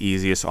has the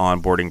easiest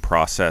onboarding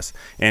process,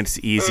 and it's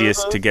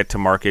easiest to get to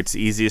market. It's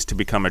easiest to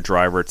become a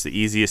driver. It's the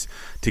easiest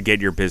to get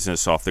your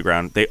business off the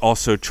ground. They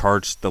also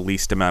charge the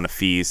least amount of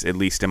fees, at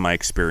least in my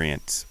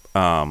experience,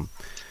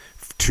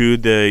 to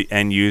the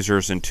end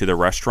users and to the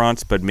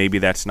restaurants, but maybe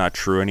that's not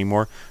true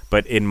anymore.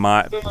 But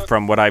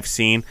from what I've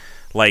seen,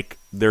 like,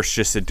 there's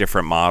just a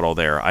different model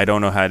there. I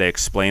don't know how to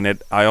explain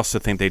it. I also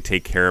think they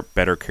take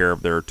better care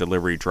of their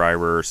delivery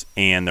drivers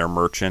and their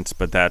merchants,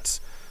 but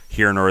that's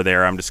here nor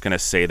there. I'm just going to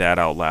say that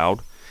out loud.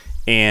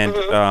 And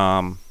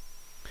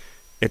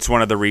it's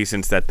one of the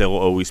reasons that they'll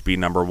always be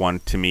number one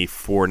to me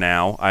for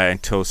now.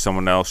 Until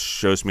someone else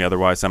shows me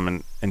otherwise. I'm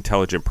an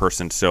intelligent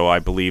person, so I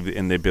believe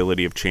in the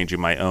ability of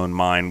changing my own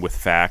mind with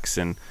facts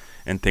and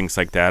things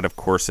like that, of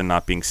course, and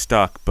not being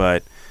stuck.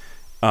 But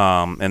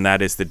and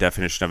that is the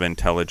definition of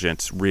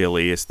intelligence,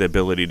 really, is the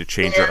ability to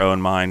change your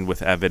own mind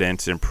with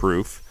evidence and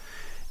proof.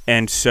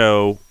 And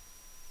so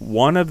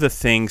one of the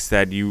things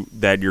that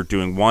you're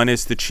doing, one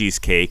is the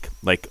cheesecake.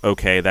 Like,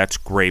 okay, that's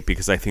great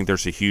because I think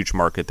there's a huge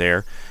market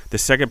there. The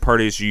second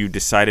part is you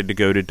decided to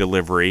go to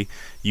delivery.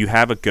 You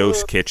have a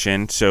ghost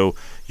kitchen, so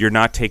you're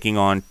not taking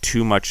on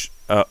too much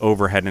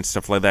overhead and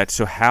stuff like that.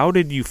 So how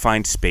did you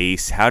find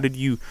space? How did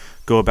you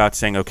go about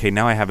saying, okay,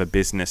 now I have a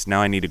business,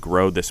 now I need to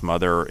grow this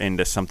mother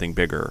into something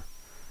bigger?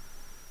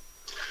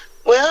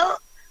 Well,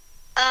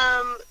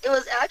 it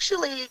was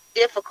actually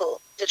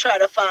difficult to try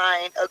to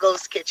find a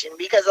ghost kitchen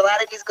because a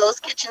lot of these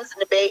ghost kitchens in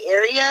the Bay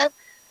Area,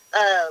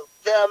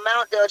 the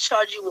amount they'll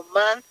charge you a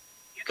month,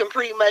 you can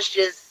pretty much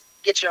just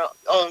get your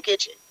own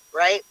kitchen,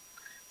 right?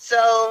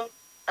 So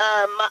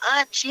my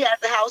aunt, she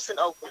has a house in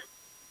Oakland,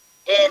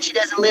 and she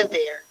doesn't live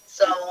there.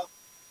 So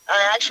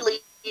I actually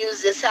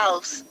use this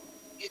house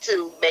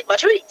to make my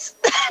treats.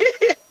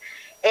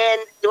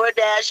 And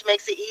DoorDash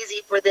makes it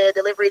easy for the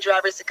delivery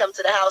drivers to come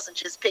to the house and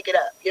just pick it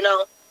up, you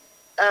know.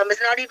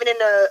 It's not even in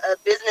a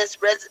business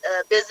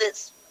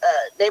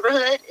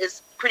neighborhood.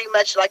 It's pretty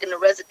much like in a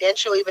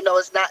residential, even though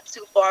it's not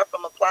too far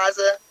from a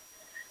plaza.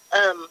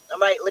 I'm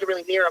right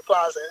literally near a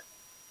plaza.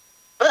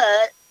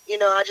 But, you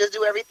know, I just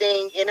do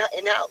everything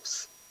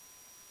in-house.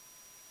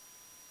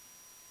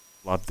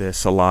 Love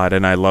this a lot,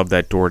 and I love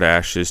that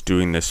DoorDash is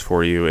doing this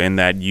for you and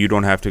that you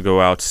don't have to go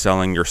out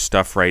selling your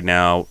stuff right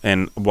now.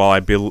 And while I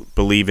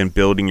believe in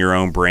building your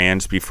own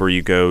brands before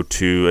you go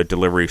to a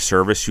delivery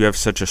service, you have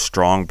such a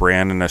strong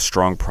brand and a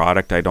strong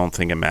product, I don't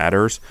think it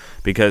matters.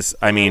 Because,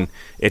 I mean,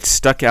 it's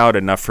stuck out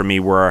enough for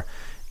me where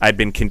I've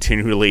been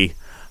continually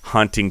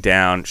hunting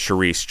down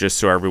Charise, just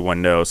so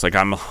everyone knows. Like,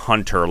 I'm a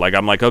hunter. Like,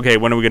 I'm like, okay,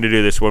 when are we going to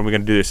do this? When are we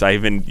going to do this? I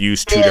even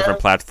use 2 different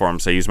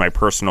platforms. I use my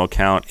personal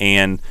account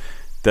and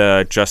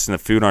the Justin the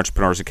Food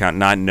Entrepreneur's account,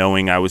 not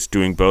knowing I was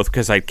doing both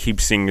because I keep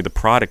seeing the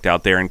product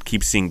out there and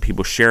keep seeing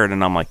people share it,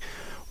 and I'm like,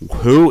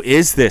 who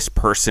is this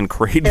person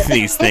creating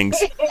these things?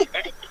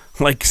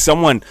 Like,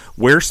 someone,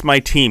 where's my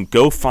team?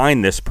 Go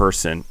find this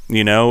person.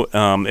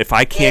 If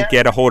I can't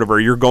get a hold of her,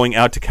 you're going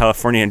out to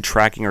California and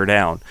tracking her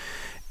down.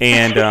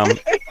 And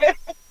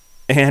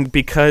and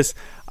because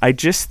I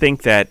just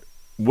think that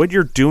what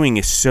you're doing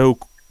is so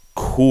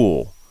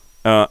cool,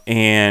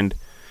 and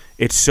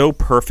it's so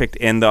perfect.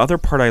 And the other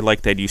part I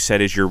like that you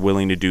said is you're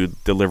willing to do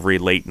delivery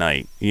late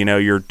night.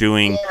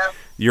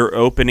 You're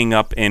opening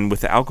up, and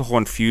with alcohol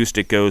infused,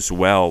 it goes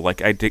well.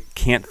 Like,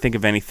 can't think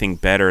of anything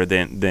better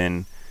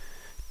than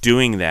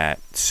doing that.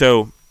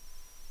 So,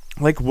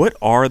 like, what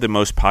are the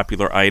most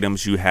popular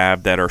items you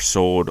have that are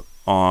sold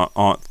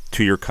on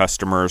to your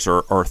customers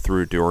or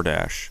through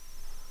DoorDash?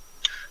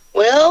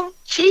 Well,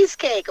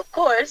 cheesecake, of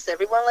course.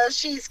 Everyone loves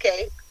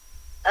cheesecake.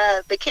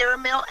 The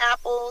caramel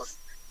apples.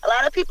 A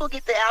lot of people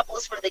get the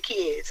apples for the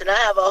kids, and I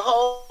have a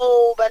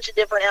whole bunch of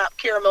different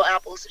caramel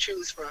apples to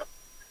choose from.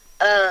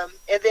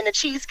 And then the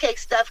cheesecake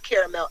stuffed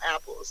caramel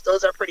apples.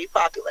 Those are pretty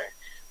popular.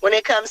 When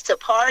it comes to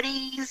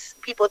parties,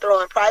 people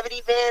throw in private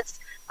events.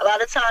 A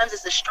lot of times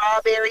it's the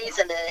strawberries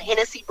and the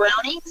Hennessy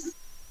brownies.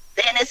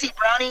 The Hennessy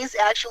brownies,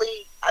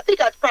 actually, I think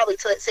I've probably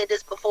said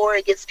this before,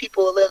 it gets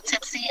people a little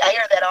tipsy. I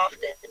hear that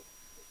often.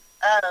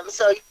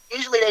 So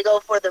usually they go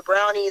for the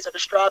brownies or the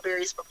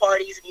strawberries for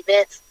parties and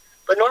events.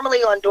 But normally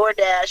on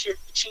DoorDash,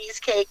 it's the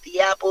cheesecake, the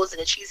apples,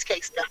 and the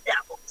cheesecake stuffed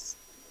apples.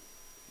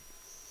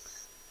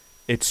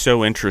 It's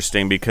so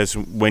interesting because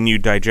when you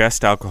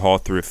digest alcohol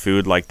through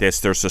food like this,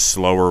 there's a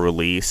slower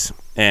release,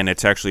 and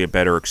it's actually a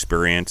better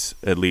experience,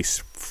 at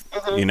least,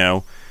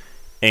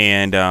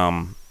 and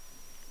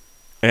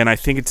I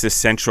think it's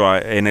essential,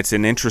 and it's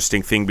an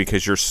interesting thing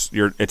because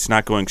it's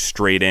not going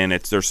straight in.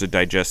 There's a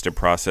digestive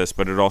process,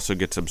 but it also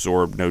gets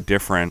absorbed no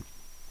different.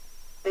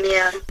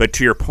 Yeah. But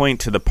to your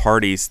point, to the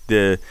parties,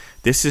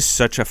 this is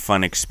such a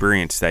fun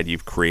experience that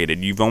you've created.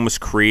 You've almost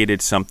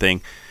created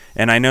something.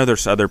 And I know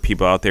there's other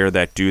people out there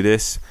that do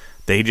this.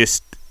 They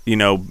just,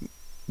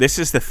 this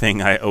is the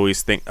thing I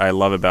always think I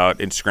love about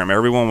Instagram.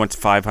 Everyone wants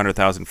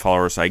 500,000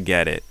 followers. I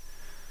get it.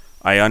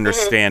 I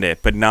understand it.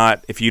 But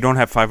not, if you don't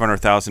have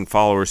 500,000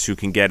 followers who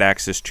can get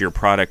access to your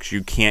products,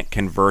 you can't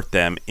convert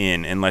them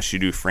in unless you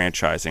do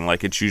franchising.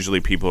 Like, it's usually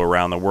people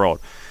around the world.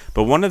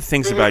 But one of the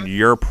things about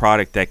your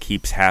product that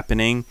keeps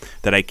happening,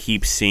 that I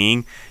keep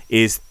seeing,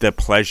 is the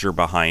pleasure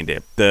behind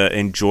it, the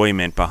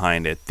enjoyment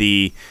behind it,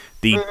 the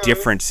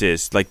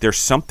differences. Like, there's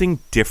something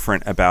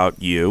different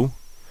about you.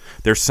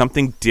 There's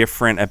something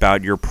different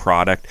about your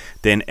product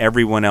than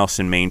everyone else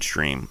in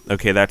mainstream.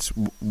 Okay, that's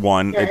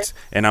one. Okay.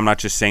 And I'm not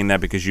just saying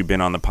that because you've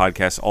been on the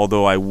podcast,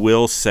 although I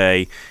will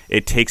say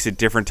it takes a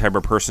different type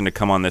of person to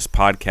come on this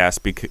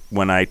podcast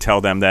when I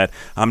tell them that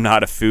I'm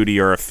not a foodie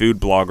or a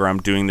food blogger.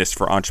 I'm doing this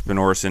for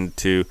entrepreneurs and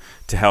to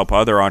help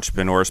other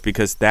entrepreneurs,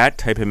 because that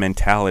type of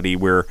mentality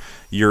where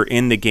you're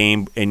in the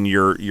game and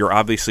you're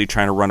obviously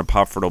trying to run a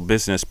profitable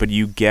business, but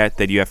you get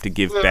that you have to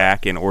give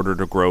back in order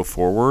to grow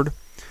forward.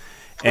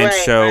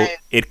 And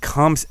it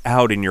comes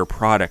out in your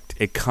product.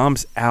 It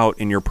comes out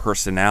in your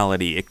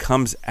personality. It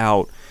comes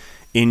out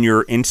in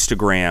your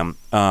Instagram,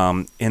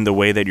 in the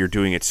way that you're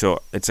doing it.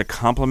 So it's a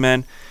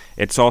compliment.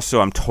 It's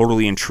also, I'm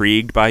totally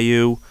intrigued by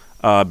you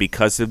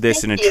because of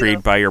this. Thank and you.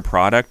 Intrigued by your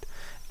product.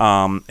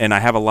 And I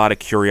have a lot of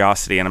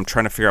curiosity, and I'm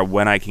trying to figure out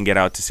when I can get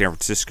out to San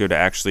Francisco to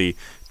actually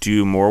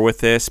do more with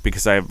this,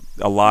 because I have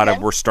a lot of,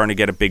 we're starting to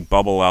get a big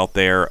bubble out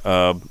there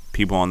of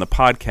people on the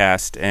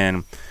podcast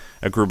and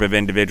a group of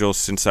individuals,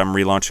 since I'm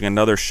relaunching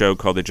another show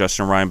called the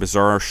Justin Ryan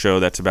Bizarro Show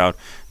that's about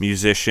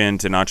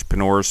musicians and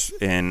entrepreneurs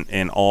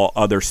in all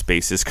other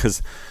spaces,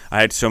 because I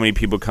had so many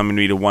people coming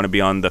to me to want to be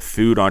on the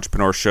food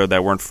entrepreneur show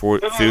that weren't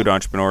food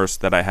entrepreneurs,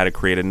 that I had to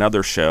create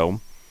another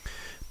show.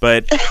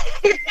 But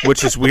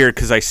which is weird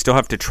because I still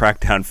have to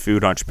track down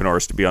food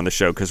entrepreneurs to be on the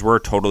show, because we're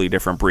a totally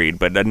different breed.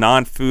 But a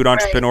non-food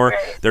entrepreneur,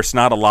 there's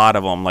not a lot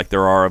of them like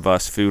there are of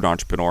us food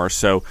entrepreneurs.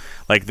 So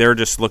like, they're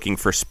just looking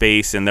for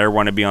space and they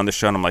want to be on the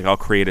show. And I'm like, I'll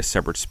create a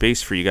separate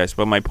space for you guys.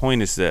 But my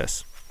point is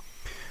this.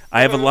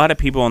 I have a lot of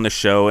people on the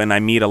show, and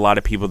I meet a lot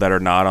of people that are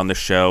not on the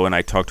show, and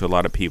I talk to a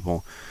lot of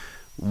people.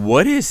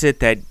 What is it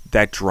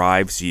that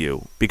drives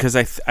you? Because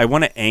I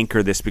want to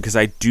anchor this, because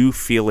I do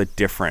feel a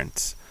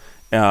difference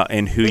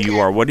in who you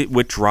are.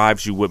 What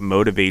drives you? What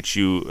motivates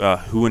you?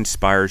 Who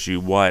inspires you?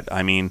 What?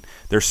 I mean,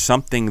 there's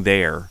something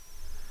there.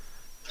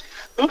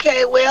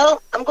 Okay,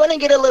 well, I'm going to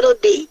get a little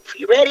deep.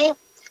 You ready?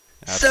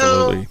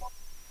 Absolutely. So,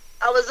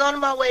 I was on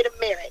my way to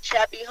marriage,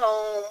 happy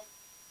home,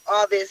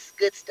 all this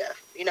good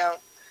stuff,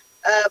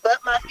 But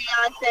my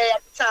fiance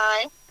at the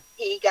time,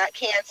 he got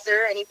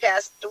cancer and he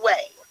passed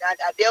away.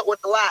 I dealt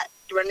with a lot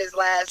during his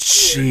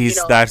last year.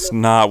 Jeez, that's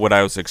not what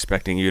I was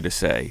expecting you to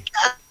say.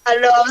 I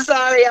know, I'm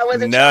sorry. I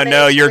wasn't trying to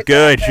No, you're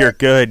good. that, You're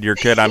good. You're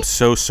good. I'm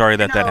so sorry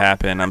that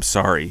happened. I'm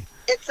sorry.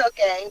 It's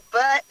okay.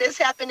 But this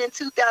happened in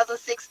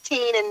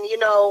 2016, and,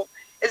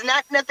 it's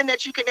not nothing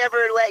that you can ever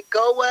let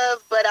go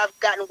of, but I've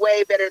gotten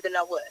way better than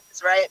I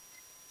was, right?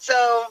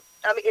 So,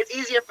 it's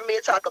easier for me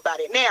to talk about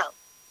it. Now,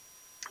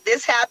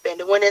 this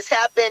happened. When this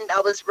happened,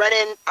 I was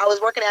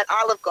working at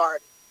Olive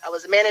Garden. I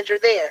was a manager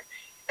there.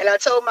 And I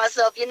told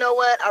myself, you know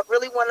what? I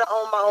really want to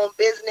own my own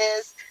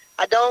business.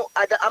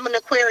 I'm an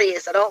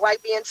Aquarius. I don't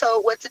like being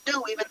told what to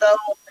do, even though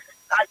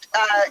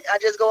I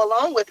just go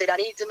along with it. I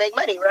need to make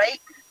money, right?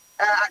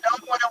 I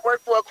don't want to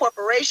work for a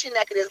corporation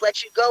that could just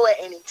let you go at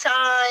any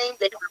time.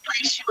 They can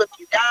replace you if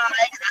you die.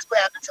 That's what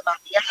happened to my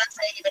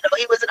fiance. Even though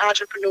he was an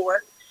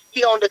entrepreneur,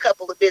 he owned a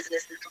couple of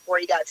businesses before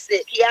he got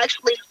sick. He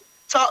actually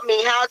taught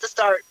me how to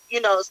start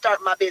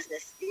my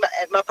business,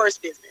 my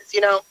first business.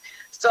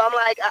 So I'm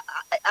like,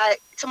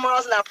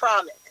 tomorrow's not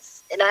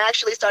promised, and I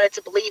actually started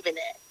to believe in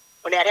that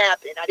when that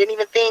happened. I didn't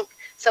even think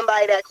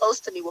somebody that close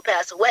to me would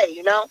pass away.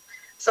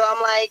 So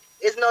I'm like,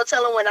 it's no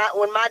telling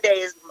when my day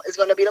is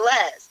going to be the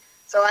last.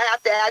 So I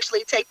have to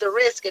actually take the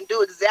risk and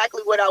do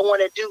exactly what I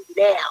want to do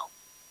now.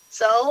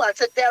 So I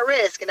took that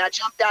risk and I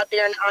jumped out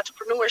there in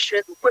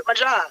entrepreneurship and quit my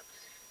job,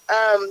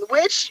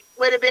 which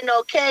would have been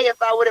okay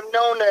if I would have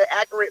known the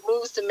accurate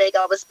moves to make.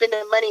 I was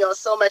spending money on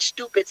so much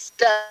stupid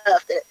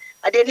stuff that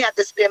I didn't have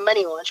to spend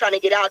money on trying to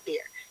get out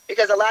there,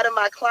 because a lot of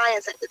my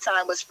clients at the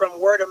time was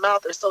from word of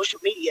mouth or social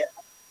media.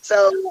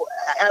 So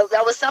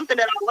that was something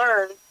that I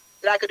learned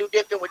that I could do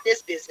different with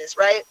this business,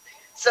 right?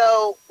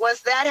 So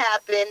once that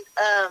happened,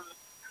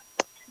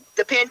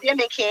 the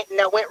pandemic hit,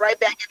 and I went right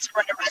back into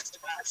running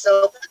restaurants.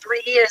 So for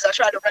 3 years, I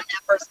tried to run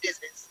that first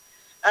business.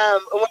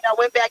 When I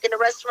went back into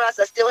restaurants,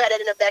 I still had it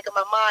in the back of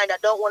my mind. I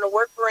don't want to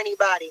work for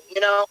anybody,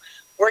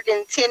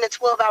 working 10 to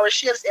 12-hour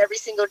shifts every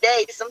single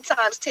day,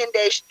 sometimes 10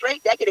 days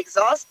straight. That get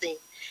exhausting.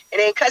 And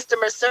then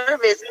customer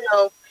service,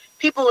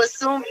 people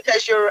assume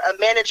because you're a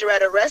manager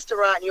at a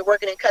restaurant and you're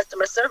working in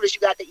customer service, you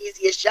got the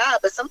easiest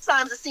job. But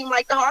sometimes it seems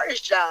like the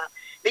hardest job,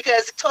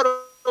 because total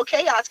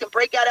chaos can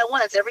break out at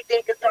once. Everything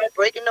can start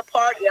breaking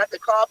apart. You have to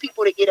call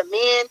people to get them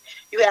in.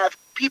 You have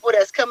people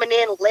that's coming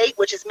in late,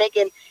 which is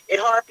making it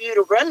hard for you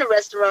to run the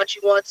restaurant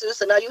you want to.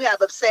 So now you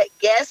have upset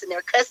guests and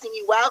they're cussing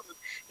you out.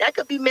 That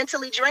could be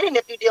mentally draining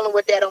if you're dealing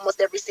with that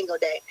almost every single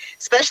day,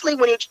 especially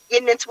when you're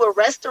getting into a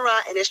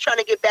restaurant and it's trying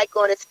to get back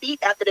on its feet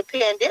after the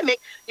pandemic.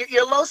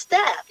 You're low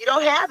staff. You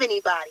don't have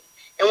anybody.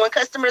 And when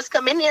customers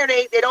come in here,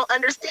 they don't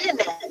understand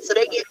that. So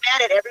they get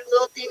mad at every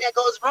little thing that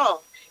goes wrong.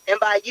 And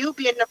by you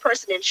being the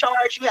person in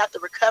charge, you have to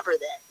recover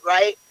that,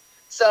 right?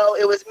 So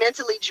it was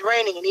mentally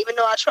draining. And even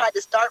though I tried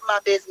to start my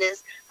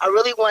business, I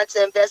really wanted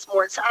to invest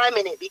more time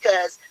in it,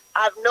 because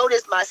I've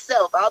noticed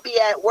myself, I'll be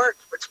at work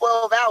for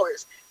 12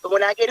 hours. But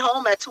when I get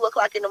home at 2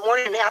 o'clock in the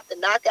morning and have to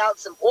knock out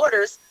some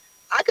orders,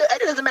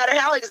 it doesn't matter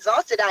how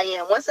exhausted I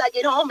am. Once I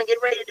get home and get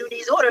ready to do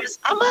these orders,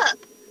 I'm up.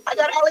 I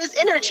got all this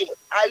energy.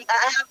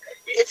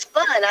 It's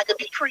fun. I could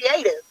be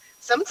creative.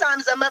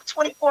 Sometimes I'm up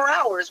 24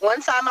 hours.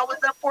 One time I was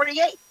up 48.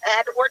 I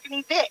had to work an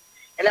event,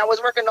 and I was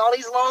working all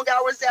these long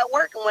hours at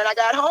work. And when I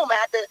got home, I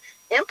had to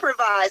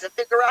improvise and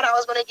figure out how I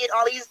was going to get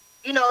all these,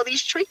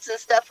 these treats and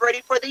stuff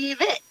ready for the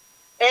event.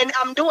 And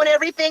I'm doing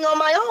everything on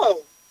my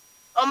own,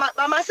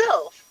 by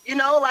myself.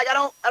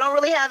 I don't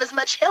really have as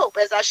much help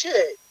as I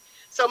should.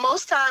 So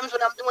most times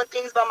when I'm doing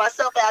things by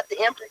myself, I have to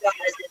improvise.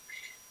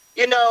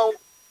 And,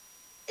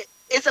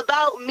 it's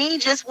about me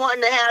just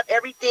wanting to have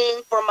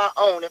everything for my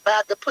own. If I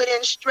have to put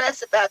in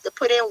stress, if I have to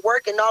put in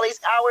work and all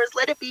these hours,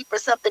 let it be for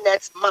something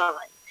that's mine.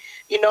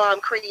 I'm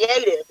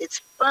creative. It's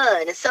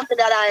fun. It's something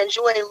that I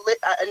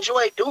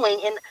enjoy doing,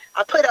 and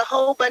I put a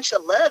whole bunch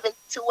of love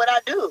into what I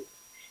do.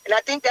 And I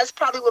think that's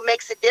probably what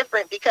makes it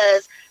different,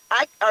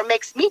 or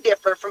makes me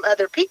different from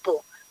other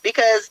people,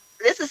 because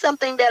this is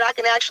something that I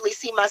can actually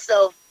see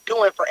myself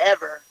doing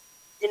forever.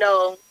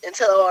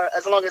 Or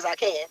as long as I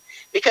can,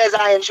 because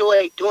I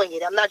enjoy doing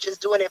it. I'm not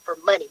just doing it for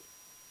money,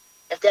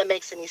 if that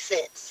makes any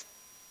sense.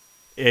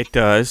 It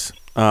does.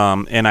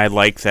 And I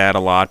like that a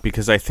lot,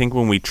 because I think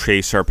when we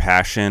chase our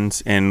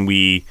passions and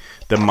the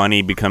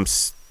money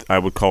becomes, I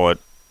would call it,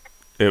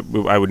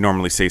 I would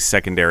normally say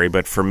secondary,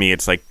 but for me,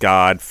 it's like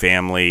God,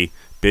 family,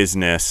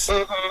 business.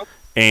 Mm-hmm.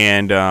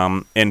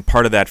 And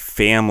part of that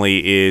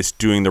family is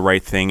doing the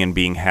right thing and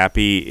being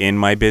happy in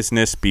my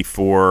business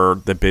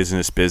before the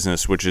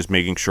business, which is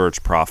making sure it's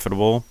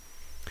profitable.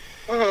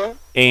 Mm-hmm.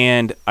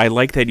 And I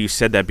like that you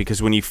said that,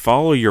 because when you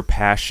follow your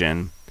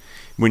passion,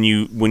 when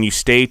you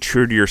stay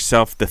true to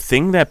yourself, the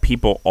thing that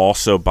people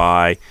also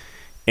buy,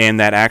 and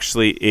that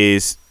actually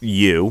is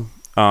you.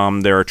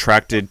 They're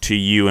attracted to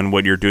you and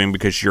what you're doing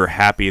because you're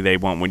happy. They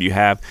want what you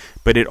have.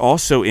 But it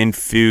also in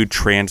food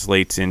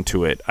translates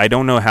into it. I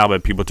don't know how,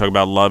 but people talk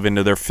about love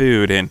into their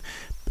food and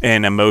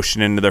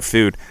emotion into their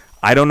food.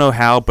 I don't know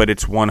how, but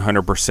it's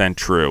 100%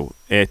 true.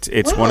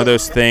 It's one of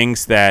those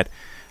things that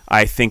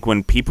I think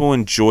when people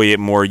enjoy it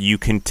more, you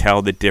can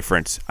tell the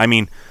difference. I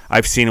mean,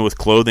 I've seen it with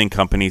clothing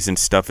companies and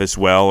stuff as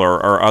well,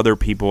 or other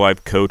people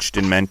I've coached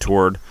and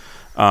mentored,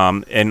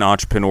 and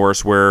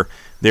entrepreneurs where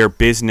their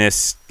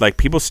business, like,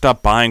 people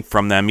stop buying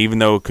from them, even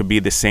though it could be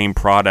the same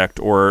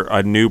product or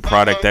a new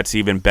product that's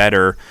even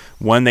better,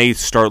 when they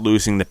start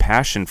losing the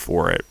passion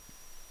for it.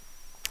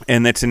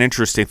 And that's an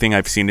interesting thing.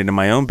 I've seen it in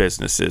my own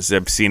businesses.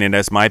 I've seen it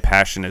as my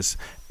passion has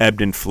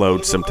ebbed and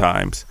flowed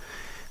sometimes.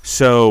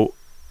 So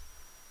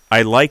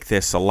I like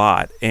this a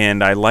lot.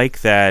 And I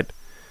like that.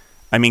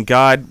 I mean,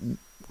 God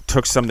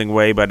took something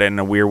away, but in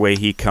a weird way,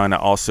 he kind of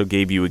also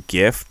gave you a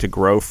gift to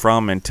grow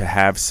from and to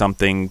have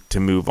something to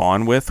move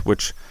on with,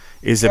 which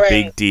is a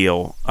big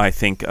deal, I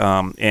think.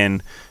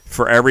 And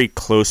for every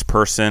close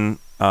person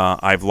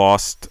I've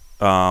lost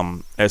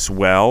as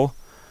well,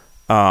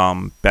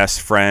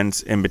 best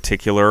friends in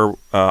particular,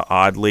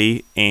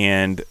 oddly,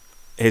 and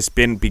has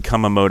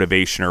become a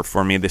motivationer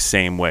for me the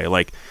same way.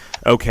 Like,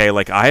 okay,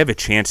 like I have a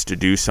chance to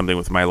do something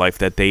with my life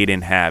that they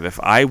didn't have. If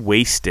I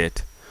waste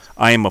it,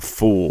 I am a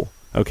fool.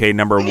 Okay,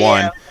 number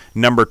one.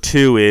 Number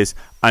two is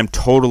I'm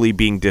totally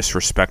being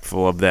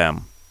disrespectful of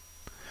them.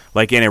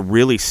 Like, and it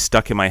really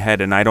stuck in my head,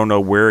 and I don't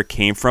know where it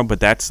came from, but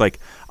that's like,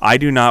 I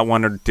do not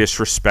want to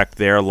disrespect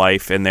their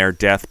life and their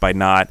death by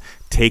not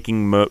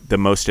taking the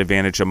most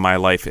advantage of my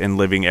life and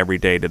living every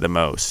day to the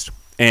most.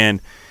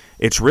 And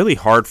it's really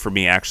hard for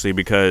me, actually,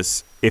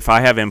 because if I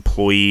have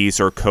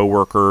employees or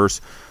coworkers,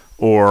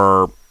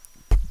 or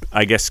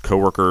I guess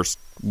coworkers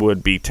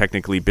would be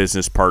technically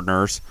business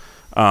partners,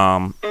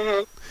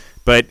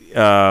 but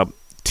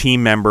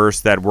team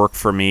members that work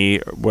for me,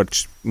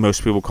 which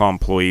most people call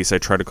employees, I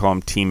try to call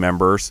them team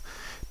members.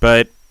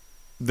 But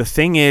the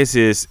thing is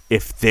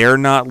if they're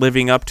not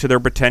living up to their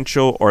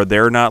potential, or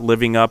they're not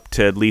living up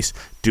to at least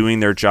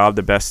doing their job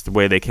the best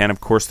way they can, of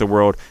course,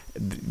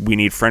 we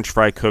need French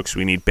fry cooks,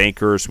 we need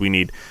bakers, we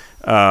need,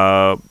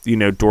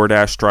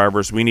 DoorDash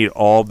drivers, we need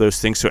all of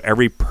those things. So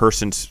every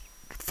person's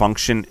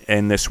function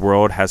in this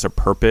world has a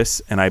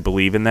purpose, and I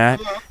believe in that,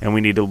 and we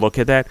need to look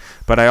at that.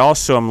 But I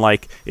also am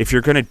like, if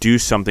you're going to do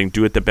something,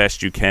 do it the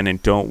best you can,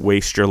 and don't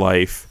waste your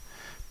life.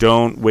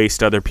 Don't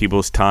waste other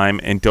people's time,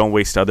 and don't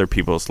waste other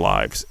people's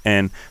lives.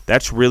 And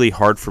that's really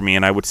hard for me,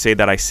 and I would say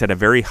that I set a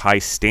very high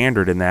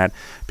standard in that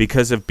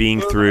because of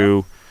being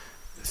through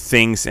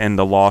things and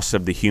the loss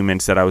of the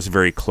humans that I was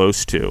very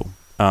close to.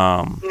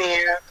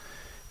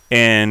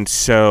 And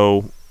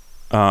so,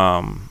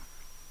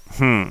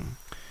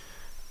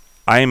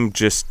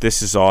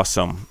 this is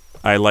awesome.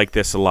 I like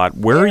this a lot.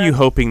 Where are you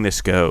hoping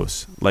this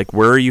goes? Like,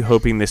 where are you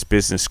hoping this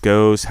business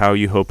goes? How are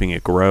you hoping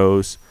it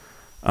grows?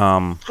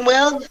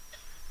 Well,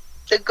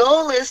 the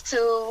goal is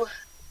to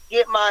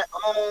get my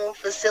own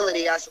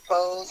facility, I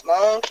suppose, my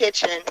own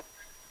kitchen.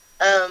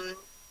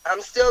 I'm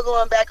still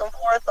going back and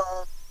forth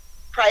on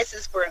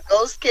prices for a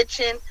ghost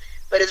kitchen,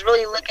 but it's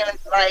really looking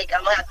like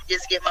I'm going to have to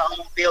just get my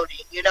own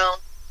building,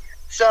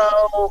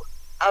 So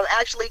I'm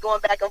actually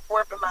going back and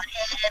forth in my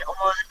head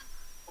on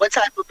what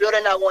type of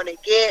building I want to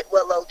get,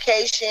 what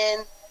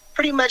location,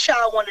 pretty much how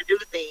I want to do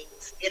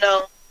things,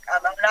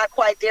 I'm not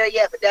quite there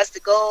yet, but that's the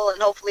goal,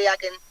 and hopefully I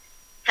can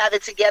have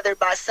it together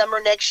by summer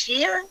next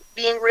year,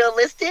 being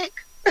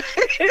realistic.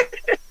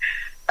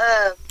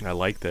 I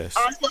like this.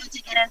 Also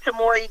to get into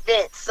more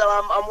events. So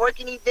I'm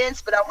working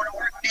events, but I want to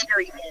work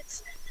bigger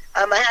events.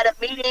 I had a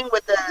meeting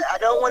with I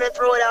don't want to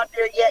throw it out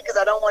there yet because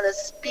I don't want to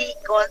speak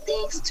on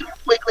things too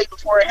quickly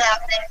before it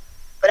happens.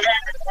 But I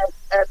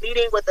had a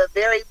meeting with a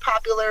very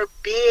popular,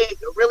 big,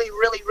 really,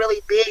 really,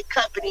 really big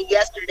company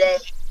yesterday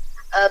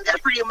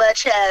that pretty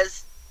much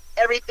has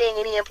everything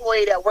any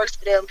employee that works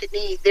for them could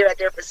need there at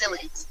their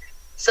facilities.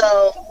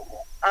 So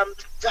I'm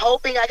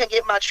hoping I can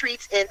get my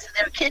treats into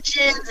their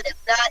kitchens, and if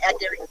not, at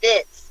their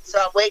events. So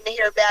I'm waiting to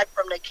hear back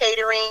from the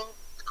catering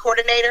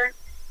coordinator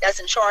that's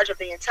in charge of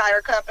the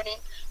entire company,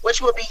 which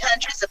will be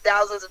hundreds of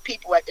thousands of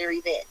people at their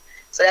event.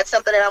 So that's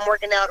something that I'm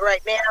working out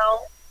right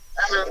now.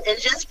 And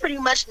just pretty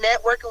much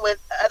networking with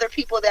other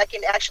people that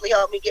can actually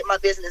help me get my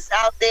business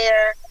out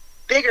there,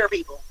 bigger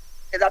people.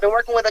 Because I've been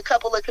working with a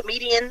couple of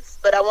comedians,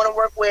 but I want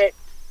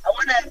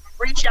to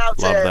reach out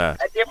to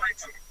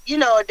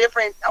a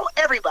different,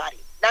 everybody,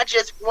 not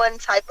just one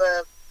type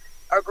of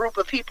or group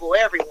of people,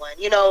 everyone,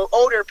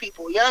 older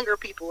people, younger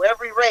people,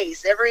 every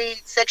race, every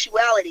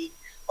sexuality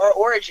or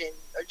origin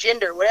or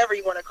gender, whatever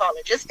you want to call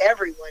it, just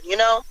everyone,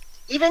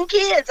 even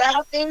kids. I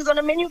have things on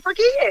the menu for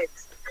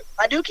kids.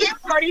 I do kid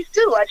parties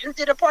too. I just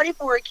did a party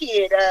for a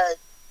kid,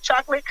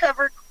 chocolate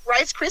covered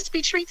Rice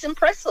Krispie treats and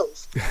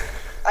pretzels.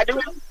 I do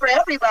it for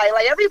everybody.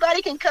 Like,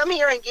 everybody can come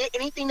here and get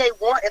anything they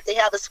want if they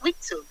have a sweet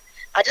tooth.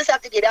 I just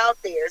have to get out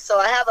there. So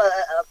I have a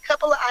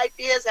couple of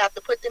ideas. I have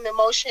to put them in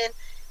motion,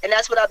 and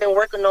that's what I've been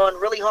working on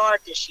really hard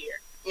this year.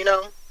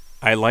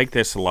 I like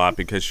this a lot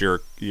because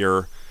you're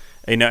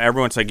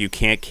everyone's like, you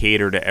can't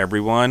cater to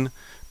everyone,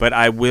 but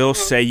I will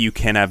say you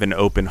can have an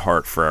open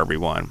heart for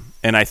everyone.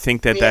 And I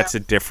think that that's a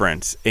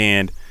difference.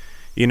 And,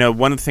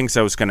 one of the things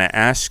I was going to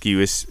ask you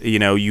is,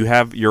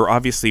 you're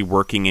obviously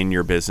working in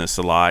your business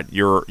a lot.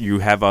 You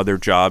have other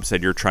jobs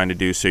that you're trying to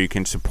do so you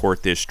can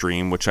support this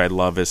dream, which I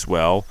love as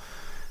well.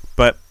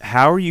 But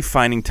how are you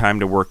finding time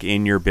to work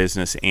in your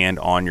business and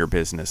on your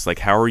business? Like,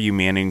 how are you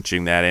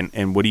managing that?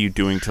 And what are you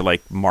doing to,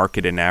 like,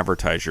 market and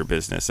advertise your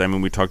business? I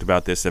mean, we talked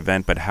about this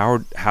event, but how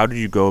did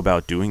you go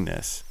about doing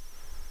this?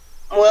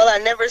 Well, I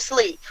never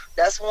sleep.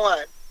 That's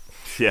one.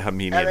 Yeah,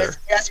 me neither.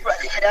 That's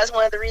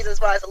one of the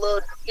reasons why it's a little,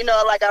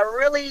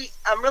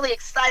 I'm really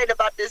excited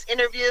about this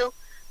interview,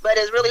 but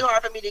it's really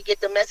hard for me to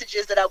get the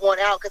messages that I want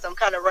out because I'm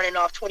kind of running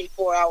off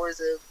 24 hours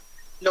of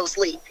no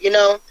sleep,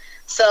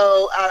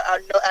 So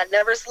I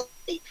never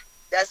sleep.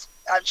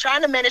 I'm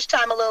trying to manage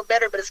time a little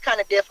better, but it's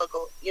kind of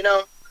difficult, you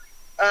know.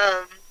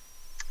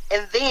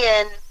 And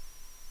then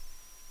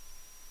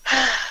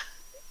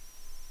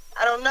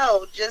I don't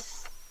know.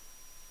 Just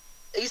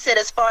you said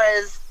as far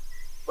as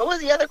what was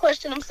the other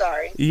question? I'm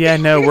sorry. Yeah,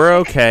 no, we're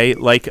okay.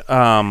 Like,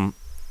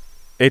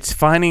 it's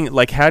finding,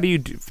 like,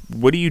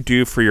 what do you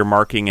do for your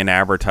marketing and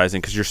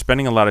advertising? Because you're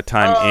spending a lot of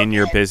time in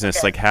your business.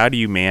 Okay. Like, how do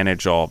you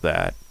manage all of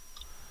that?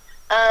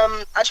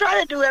 I try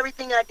to do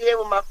everything I did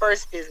with my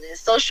first business,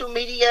 social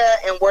media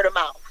and word of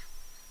mouth.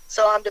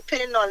 So I'm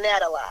depending on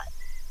that a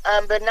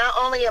lot. But not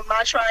only am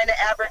I trying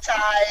to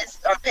advertise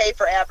or pay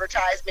for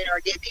advertisement or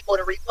get people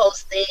to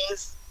repost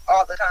things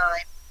all the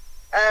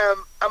time,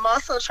 I'm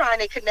also trying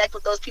to connect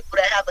with those people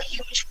that have a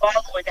huge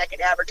following that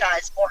can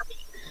advertise for me.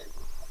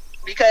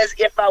 Because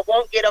if I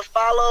won't get a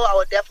follow, I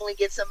will definitely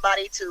get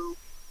somebody to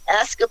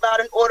ask about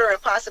an order and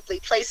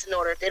possibly place an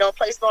order. If they don't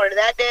place an order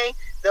that day,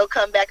 they'll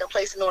come back and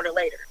place an order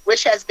later,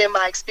 which has been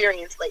my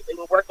experience lately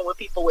when working with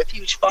people with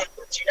huge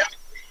followers, you know.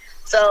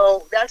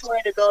 So that's where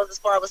it goes as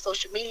far as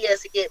social media,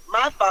 is to get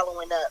my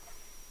following up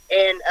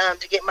and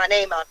to get my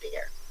name out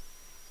there.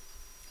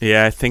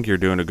 Yeah, I think you're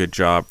doing a good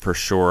job for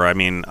sure. I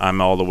mean,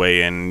 I'm all the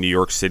way in New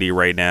York City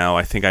right now.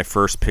 I think I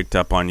first picked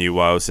up on you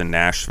while I was in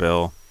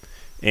Nashville,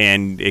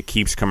 and it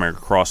keeps coming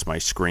across my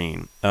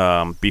screen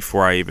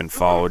before I even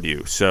followed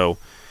you. So,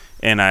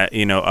 and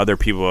other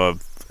people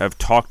have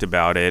talked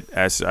about it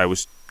as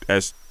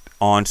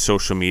on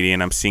social media,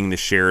 and I'm seeing the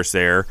shares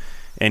there.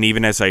 And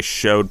even as I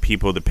showed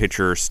people the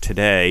pictures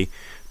today,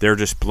 they're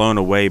just blown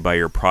away by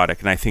your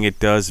product. And I think it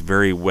does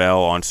very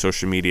well on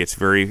social media.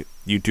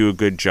 You do a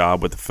good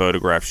job with the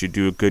photographs. You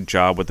do a good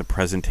job with the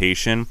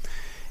presentation.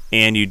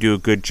 And you do a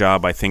good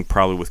job, I think,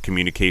 probably with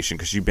communication,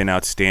 because you've been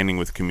outstanding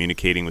with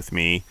communicating with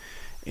me.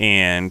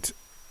 And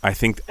I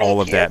think all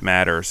of that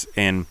matters.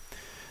 And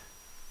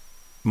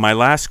my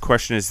last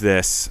question is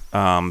this,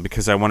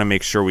 because I want to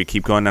make sure we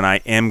keep going, and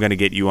I am going to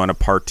get you on a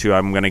part 2.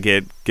 I'm going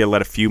to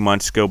let a few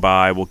months go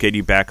by. We'll get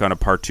you back on a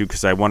part 2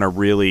 because I want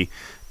to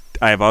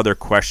I have other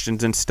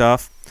questions and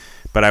stuff,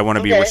 but I want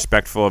to be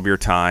respectful of your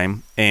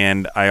time.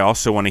 And I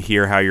also want to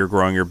hear how you're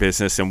growing your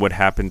business and what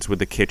happens with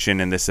the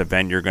kitchen and this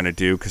event you're going to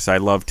do, because I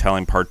love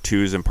telling part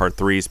 2s and part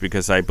 3s,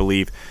 because I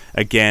believe,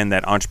 again,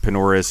 that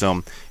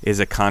entrepreneurism is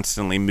a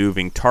constantly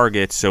moving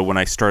target. So when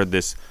I started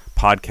this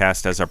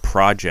podcast as a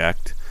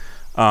project,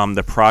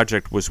 the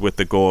project was with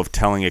the goal of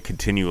telling a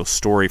continual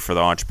story for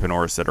the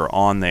entrepreneurs that are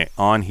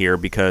on here,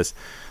 because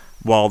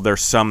while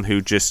there's some who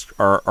just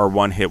are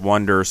one-hit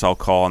wonders, I'll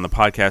call, on the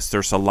podcast,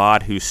 there's a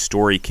lot whose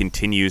story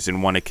continues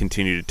and want to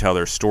continue to tell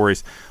their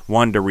stories.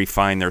 One, to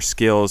refine their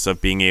skills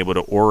of being able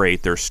to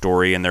orate their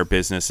story and their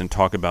business and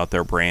talk about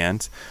their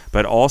brands,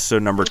 but also,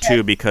 number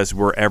 2, because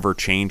we're ever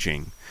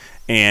changing.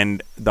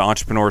 And the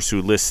entrepreneurs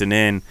who listen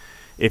in,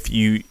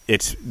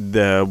 it's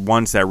the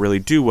ones that really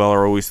do well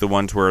are always the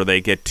ones where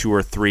they get 2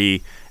 or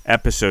 3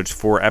 episodes,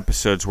 4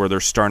 episodes, where they're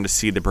starting to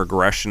see the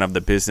progression of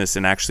the business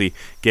and actually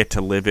get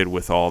to live it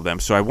with all of them.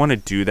 So I want to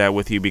do that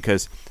with you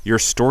because your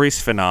story's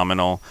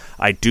phenomenal.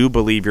 I do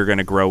believe you're going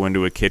to grow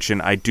into a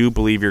kitchen. I do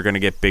believe you're going to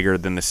get bigger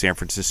than the San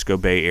Francisco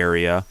Bay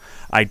Area.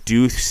 I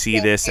do see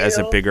this as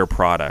a bigger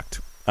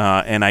product.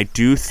 And I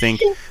do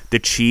think the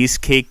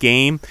cheesecake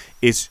game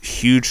is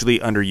hugely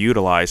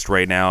underutilized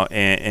right now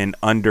and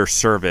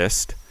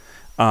underserviced.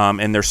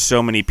 And there's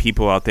so many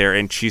people out there,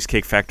 and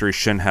Cheesecake Factory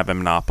shouldn't have a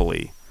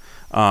monopoly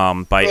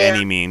by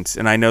any means.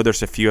 And I know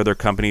there's a few other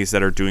companies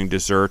that are doing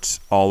desserts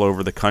all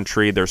over the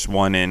country. There's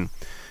one in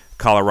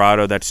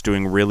Colorado that's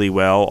doing really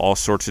well, all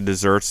sorts of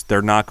desserts.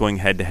 They're not going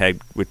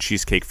head-to-head with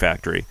Cheesecake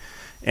Factory.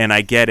 And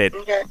I get it.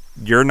 Okay.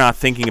 You're not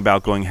thinking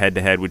about going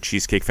head-to-head with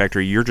Cheesecake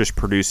Factory. You're just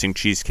producing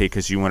cheesecake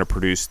because you want to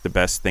produce the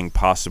best thing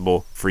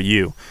possible for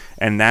you.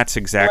 And that's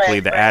exactly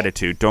the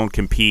attitude. Don't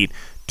compete.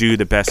 Do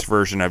the best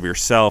version of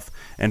yourself.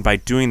 And by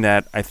doing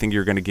that, I think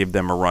you're going to give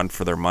them a run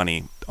for their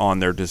money on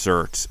their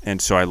desserts.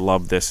 And so I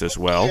love this as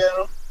well.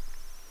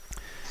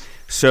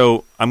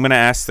 So I'm going to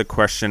ask the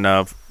question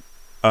of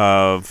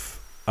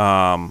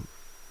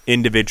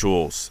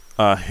individuals.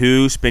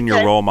 Who's been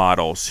your role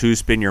models?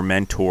 Who's been your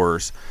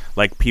mentors?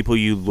 Like people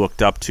you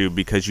looked up to,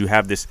 because you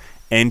have this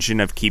engine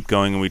of keep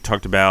going. And we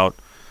talked about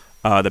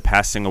the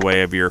passing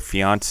away of your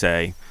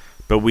fiance,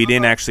 but we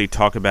didn't actually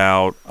talk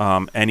about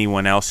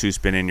anyone else who's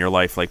been in your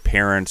life, like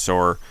parents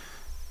or,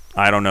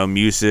 I don't know,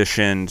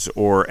 musicians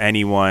or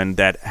anyone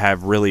that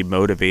have really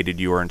motivated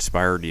you or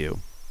inspired you.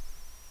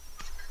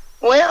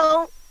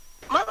 Well,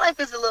 my life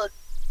is a little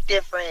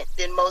different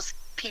than most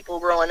people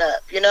growing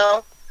up, you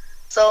know?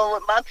 So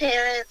with my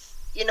parents,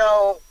 you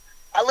know,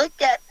 I look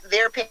at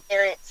their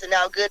parents and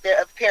how good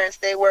of parents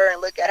they were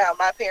and look at how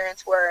my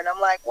parents were. And I'm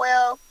like,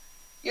 well,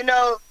 you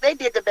know, they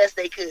did the best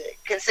they could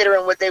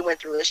considering what they went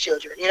through as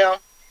children, you know?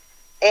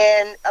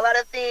 And a lot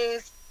of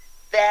things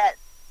that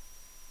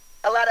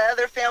a lot of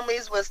other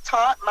families was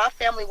taught, my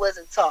family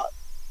wasn't taught.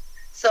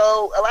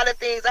 So a lot of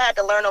things I had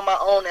to learn on my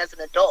own as an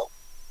adult.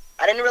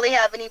 I didn't really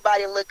have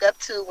anybody to look up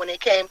to when it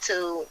came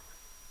to,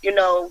 you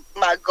know,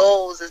 my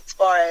goals as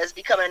far as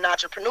becoming an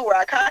entrepreneur.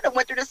 I kind of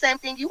went through the same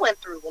thing you went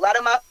through. A lot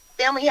of my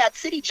family had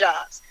city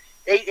jobs.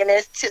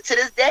 To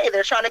this day,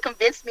 they're trying to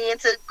convince me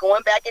into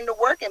going back into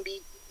work and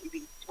be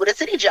with a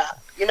city job,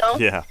 you know?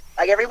 Yeah.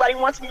 Like, everybody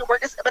wants me to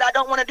work, but I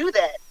don't want to do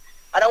that.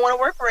 I don't want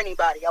to work for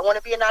anybody. I want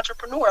to be an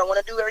entrepreneur. I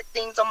want to do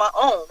everything on my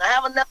own. I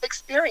have enough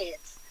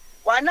experience.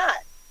 Why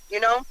not? You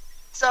know?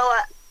 So,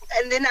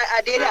 and then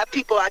I did have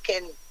people I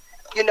can,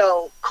 you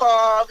know,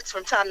 call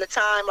from time to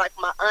time, like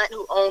my aunt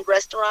who owned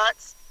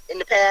restaurants in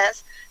the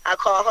past. I'll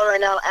call her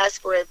and I'll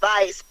ask for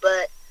advice,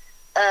 but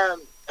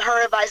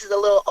her advice is a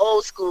little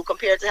old school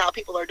compared to how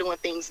people are doing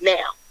things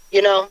now,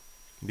 you know?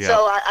 Yeah.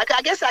 So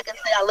I guess I can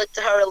say I looked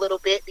to her a little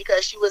bit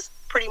because she was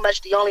pretty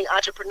much the only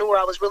entrepreneur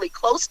I was really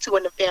close to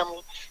in the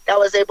family that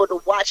was able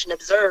to watch and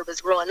observe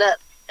as growing up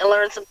and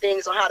learn some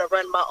things on how to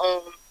run my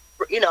own,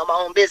 you know, my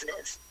own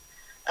business.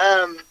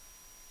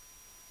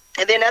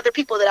 And then other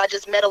people that I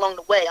just met along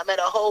the way. I met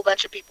a whole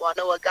bunch of people. I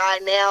know a guy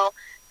now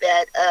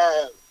that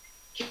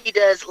he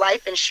does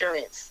life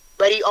insurance,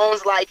 but he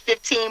owns like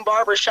 15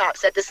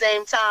 barbershops at the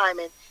same time,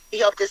 and he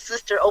helped his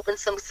sister open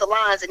some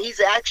salons, and he's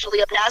actually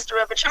a pastor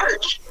of a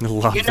church. I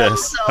love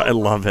this. So I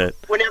love it.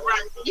 Whenever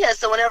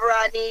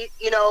I need,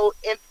 you know,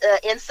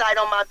 insight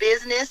on my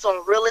business,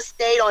 on real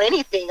estate, on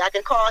anything, I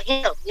can call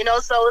him, you know.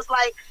 So it's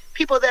like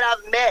people that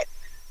I've met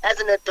as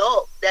an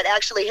adult that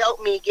actually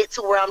helped me get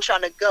to where I'm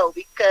trying to go,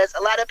 because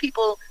a lot of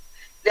people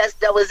that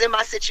was in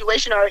my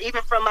situation or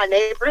even from my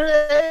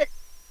neighborhood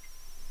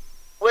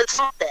was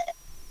taught that.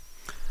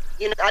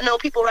 You know, I know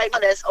people right now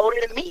that's older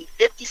than me,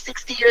 50,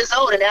 60 years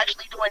old, and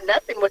actually doing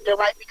nothing with their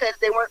life because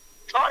they weren't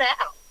taught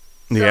how.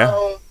 Yeah.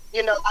 So,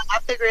 you know, I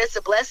figure it's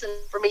a blessing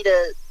for me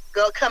to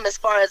come as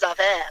far as I've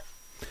had.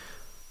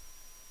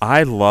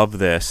 I love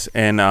this,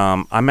 and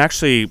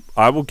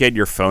I will get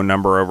your phone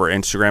number over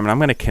Instagram, and I'm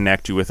going to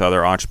connect you with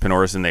other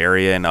entrepreneurs in the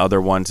area and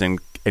other ones in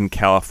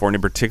California,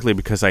 particularly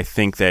because I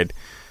think that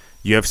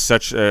you have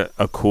such a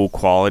cool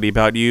quality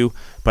about you.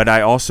 But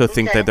I also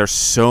think that there's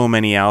so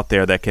many out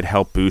there that could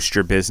help boost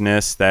your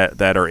business, that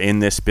are in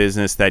this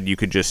business that you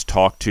could just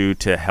talk to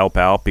help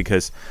out,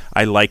 because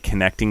I like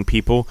connecting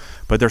people.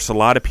 But there's a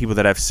lot of people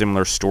that have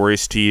similar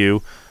stories to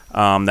you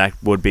that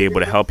would be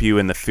able to help you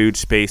in the food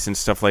space and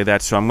stuff like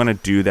that. So I'm going to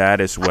do that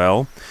as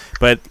well.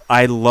 But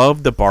I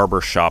love the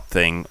barbershop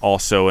thing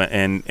also,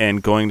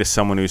 and going to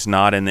someone who's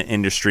not in the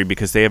industry,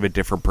 because they have a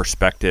different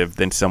perspective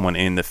than someone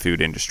in the food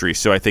industry.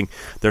 So I think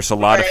there's a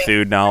lot of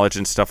food knowledge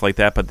and stuff like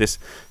that. But this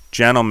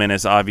gentleman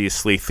is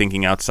obviously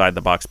thinking outside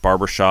the box: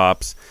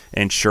 barbershops,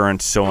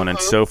 insurance, so on and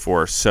so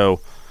forth.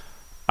 So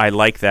I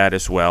like that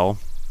as well.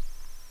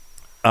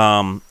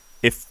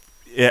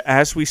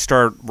 As we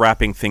start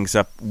wrapping things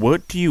up,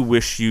 what do you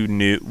wish you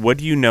knew? What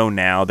do you know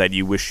now that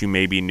you wish you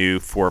maybe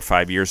knew 4 or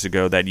 5 years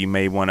ago that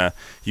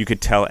you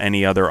could tell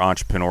any other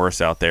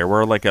entrepreneurs out there? What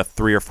are like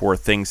 3 or 4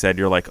 things that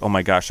you're like, oh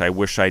my gosh, I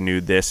wish I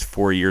knew this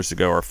 4 years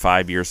ago or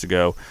 5 years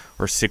ago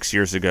or 6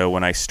 years ago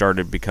when I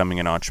started becoming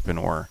an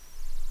entrepreneur?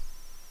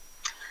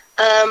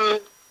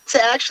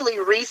 To actually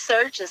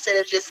research instead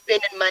of just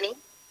spending money.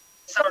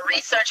 So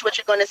research what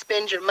you're going to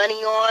spend your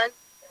money on.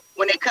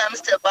 When it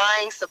comes to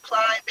buying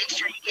supply, make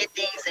sure you get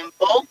things in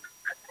bulk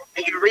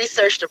and you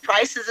research the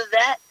prices of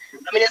that.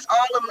 I mean, it's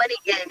all a money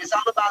game. It's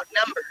all about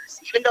numbers.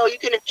 Even though you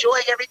can enjoy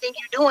everything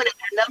you're doing, if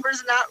your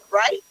numbers not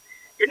right,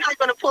 you're not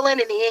going to pull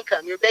in any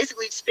income. You're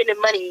basically spending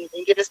money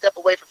and giving stuff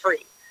away for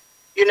free.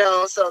 You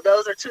know, so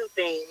those are 2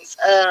 things.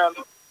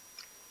 You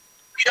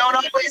don't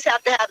always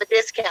have to have a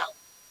discount.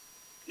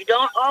 You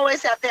don't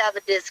always have to have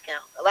a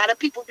discount. A lot of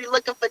people be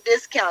looking for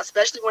discounts,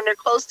 especially when they're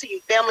close to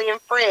you, family and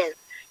friends.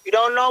 You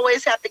don't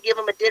always have to give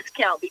them a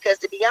discount, because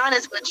to be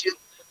honest with you,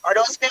 are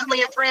those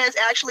family and friends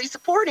actually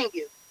supporting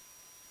you?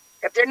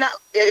 If they're not,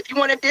 if you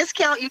want a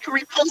discount, you can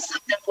repost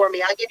something for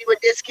me. I'll give you a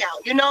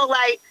discount. You know,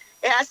 like,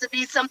 it has to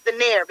be something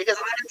there, because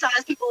a lot of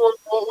times people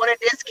will want a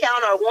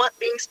discount or want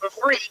things for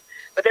free,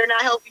 but they're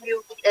not helping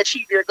you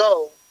achieve your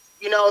goal.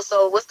 You know,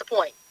 so what's the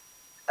point?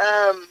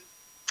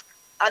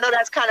 I know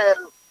that's kind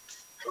of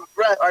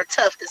rough or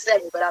tough to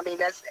say, but I mean,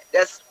 that's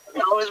you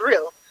know, it's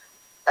real.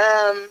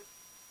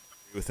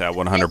 With that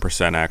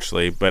 100%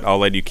 actually, but I'll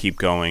let you keep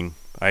going.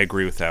 I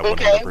agree with that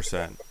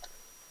 100%.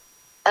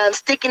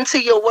 Sticking to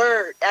your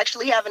word,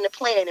 actually having a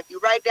plan. If you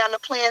write down the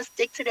plan,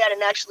 stick to that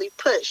and actually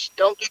push.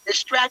 Don't get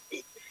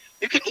distracted.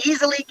 You can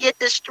easily get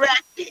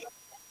distracted.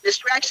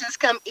 Distractions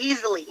come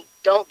easily.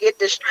 Don't get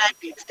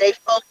distracted. Stay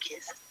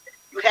focused.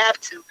 You have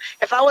to.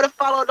 If I would have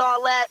followed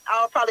all that,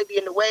 I would probably be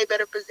in a way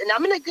better position. And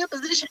I'm in a good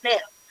position now,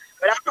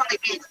 but I'll probably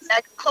be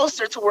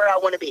closer to where I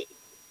want to be.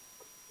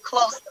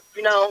 Closer,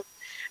 you know.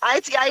 I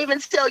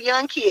even tell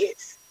young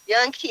kids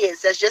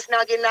that's just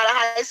now getting out of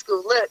high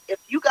school, look, if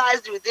you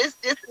guys do this,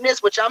 and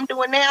this, which I'm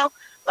doing now,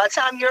 by the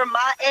time you're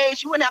my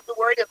age, you wouldn't have to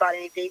worry about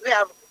anything. You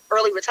have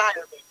early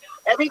retirement.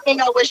 Everything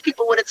I wish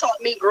people would have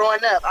taught me growing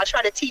up, I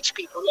try to teach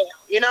people now,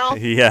 you know?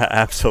 Yeah,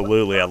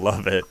 absolutely. I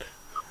love it.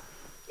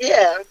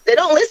 Yeah, they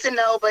don't listen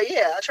though, but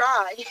yeah, I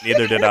try.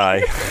 Neither did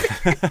I.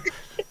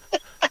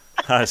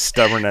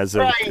 Stubborn as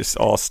just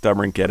all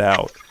stubborn get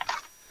out.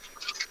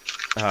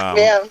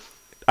 Yeah.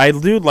 I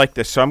do like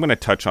this, so I'm going to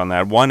touch on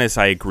that. One is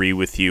I agree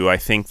with you. I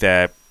think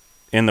that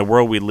in the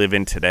world we live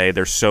in today,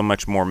 there's so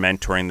much more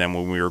mentoring than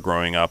when we were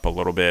growing up a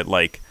little bit,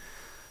 like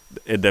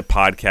the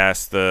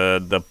podcast,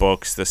 the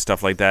books, the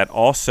stuff like that.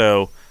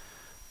 Also,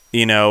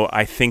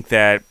 I think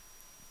that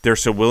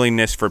there's a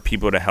willingness for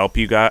people to help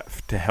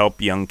to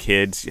help young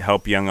kids,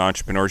 help young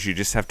entrepreneurs. You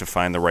just have to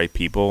find the right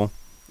people.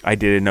 I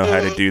didn't know how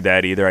to do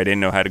that either. I didn't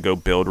know how to go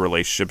build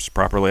relationships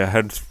properly. I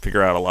had to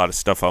figure out a lot of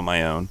stuff on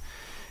my own.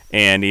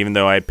 And even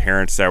though I had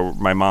parents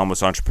my mom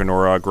was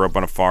entrepreneurial, I grew up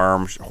on a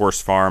farm,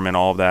 horse farm and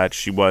all of that.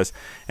 She was,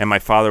 and my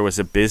father was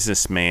a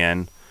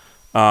businessman.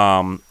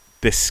 The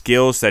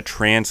skills that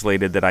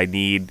translated that I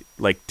need,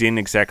 didn't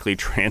exactly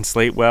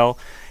translate well.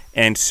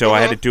 And so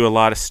I had to do a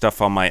lot of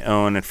stuff on my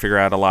own and figure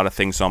out a lot of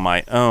things on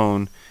my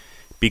own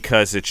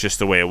because it's just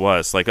the way it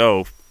was.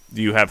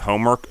 Do you have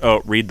homework?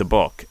 Oh, read the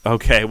book.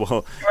 Okay,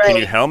 well, can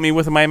you help me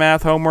with my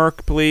math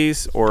homework,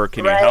 please? Or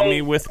can you help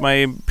me with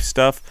my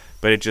stuff?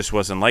 But it just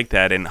wasn't like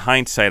that. In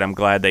hindsight, I'm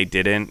glad they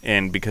didn't,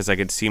 and because I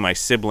could see my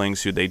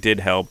siblings who they did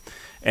help,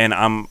 and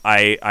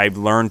I've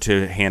learned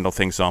to handle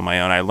things on my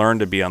own. I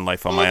learned to be on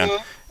life on my own.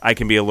 I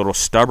can be a little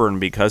stubborn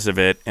because of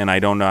it, and I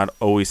don't not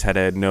always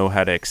know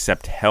how to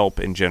accept help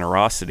and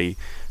generosity,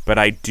 but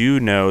I do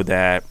know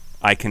that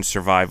I can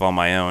survive on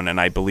my own,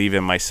 and I believe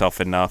in myself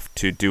enough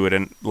to do it.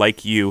 And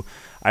like you,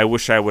 I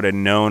wish I would have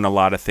known a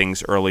lot of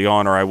things early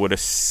on, or I would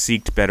have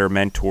sought better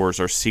mentors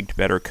or sought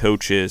better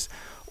coaches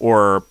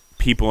or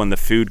people in the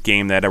food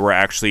game that were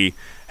actually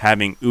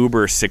having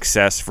uber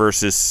success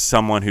versus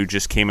someone who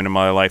just came into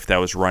my life that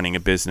was running a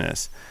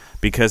business.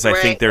 Because I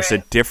think there's a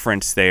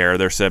difference there.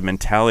 There's a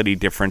mentality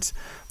difference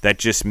that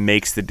just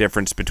makes the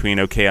difference between,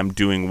 okay, I'm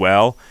doing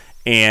well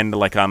and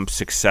I'm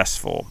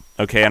successful.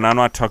 Okay, and I'm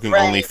not talking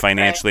only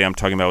financially. I'm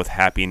talking about with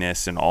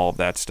happiness and all of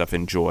that stuff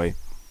and joy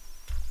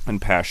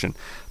and passion.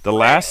 The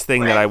last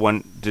thing that I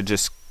want to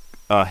just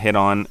hit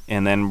on,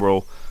 and then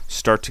we'll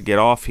start to get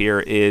off here,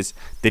 is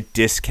the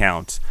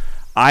discounts.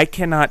 I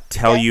cannot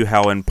tell you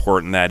how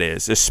important that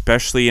is,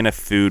 especially in a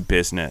food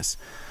business.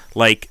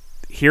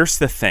 Here's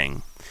the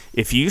thing.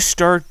 If you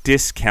start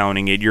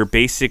discounting it, you're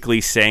basically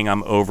saying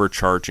I'm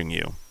overcharging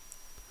you.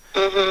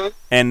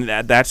 And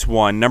that's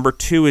one. Number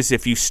two is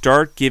if you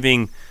start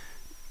giving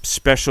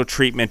special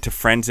treatment to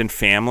friends and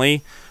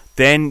family,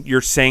 then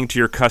you're saying to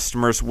your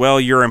customers, well,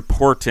 you're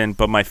important,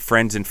 but my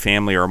friends and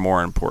family are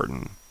more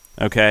important.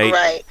 Okay?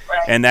 Right.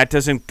 And that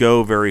doesn't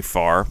go very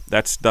far.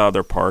 That's the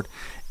other part.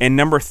 And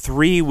number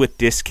three with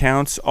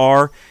discounts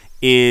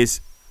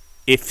is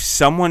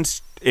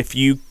if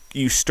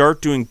you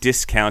start doing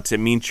discounts, it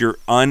means you're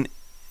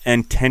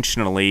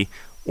unintentionally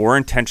or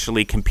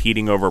intentionally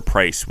competing over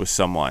price with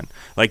someone.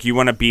 You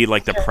want to be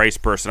the price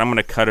person. I'm going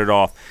to cut it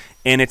off.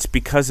 And it's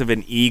because of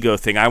an ego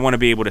thing. I want to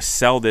be able to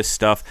sell this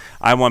stuff.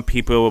 I want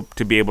people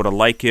to be able to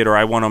like it, or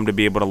I want them to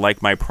be able to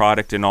like my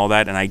product and all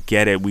that. And I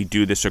get it. We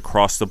do this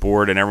across the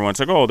board, and everyone's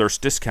like, oh, there's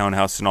Discount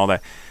House and all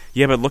that.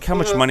 Yeah, but look how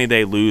much money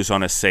they lose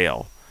on a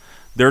sale.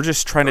 They're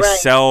just trying to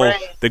sell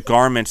the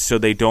garments so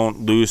they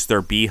don't lose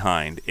their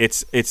behind.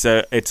 It's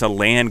a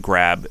land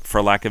grab,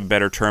 for lack of a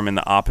better term, in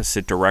the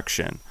opposite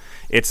direction.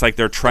 It's like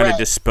they're trying to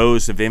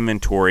dispose of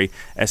inventory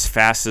as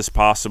fast as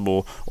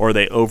possible, or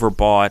they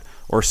overbought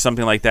or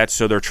something like that,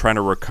 so they're trying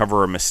to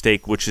recover a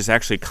mistake, which is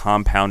actually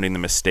compounding the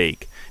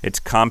mistake. It's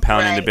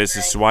compounding the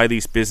business. It's why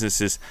these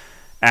businesses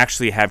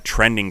actually have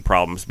trending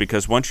problems,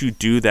 because once you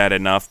do that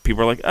enough,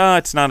 people are like, oh,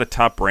 it's not a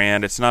top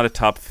brand, it's not a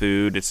top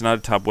food, it's not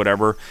a top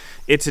whatever.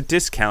 It's a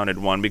discounted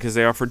one because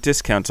they offer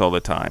discounts all the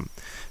time.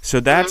 So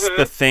that's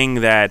the thing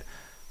that,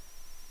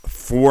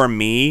 for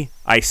me,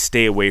 I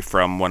stay away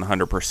from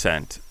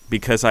 100%,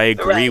 because I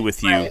agree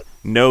with you,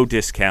 no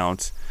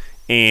discounts.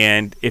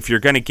 And if you're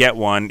going to get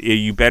one,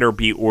 you better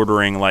be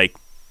ordering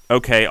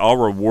okay, I'll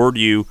reward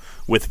you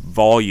with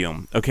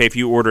volume. Okay, if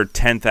you ordered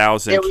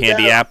 10,000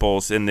 candy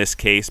apples in this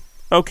case,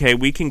 okay,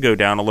 we can go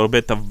down a little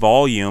bit. The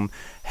volume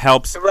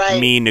helps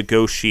me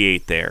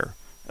negotiate there.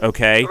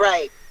 Okay?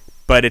 Right.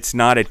 But it's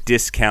not a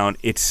discount.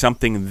 It's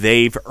something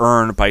they've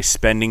earned by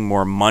spending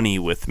more money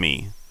with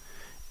me.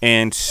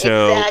 And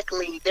so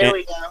exactly. There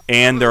we go.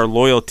 And their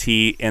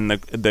loyalty and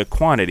the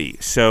quantity.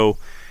 So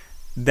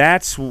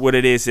that's what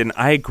it is. And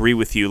I agree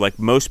with you.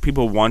 Most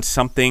people want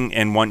something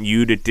and want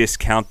you to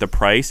discount the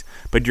price,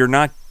 but you're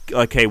not.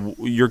 Okay,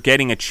 you're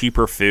getting a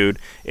cheaper food.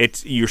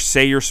 You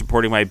say you're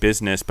supporting my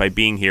business by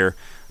being here,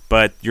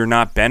 but you're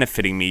not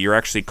benefiting me. You're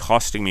actually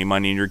costing me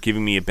money, and you're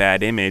giving me a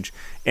bad image.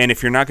 And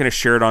if you're not going to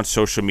share it on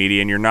social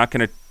media, and you're not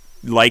going to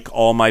like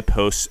all my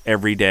posts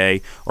every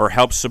day, or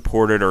help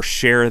support it, or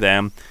share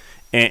them,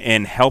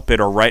 and help it,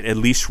 or at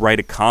least write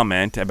a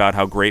comment about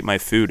how great my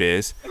food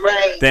is,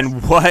 then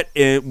what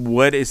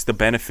is the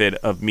benefit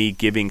of me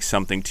giving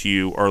something to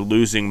you or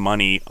losing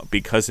money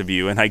because of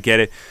you? And I get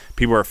it,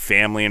 people are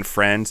family and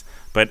friends,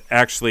 but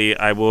actually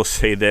I will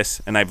say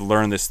this, and I've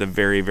learned this the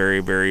very, very,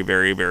 very,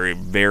 very, very,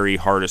 very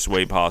hardest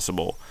way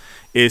possible,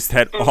 is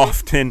that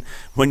often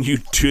when you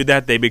do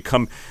that, they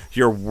become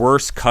your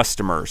worst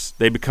customers.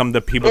 They become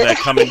the people that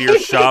come into your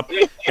shop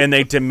and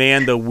they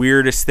demand the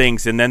weirdest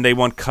things, and then they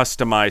want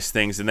customized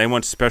things, and they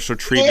want special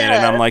treatment.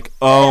 And I'm like,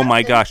 oh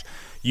my gosh,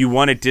 you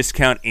want a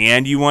discount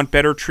and you want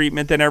better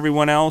treatment than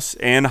everyone else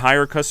and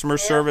higher customer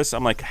service.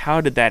 I'm like, how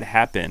did that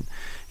happen?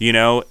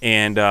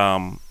 And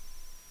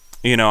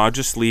I'll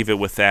just leave it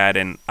with that.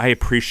 And I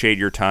appreciate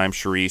your time,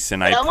 Charise,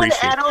 and I appreciate. I want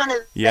to add on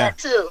to that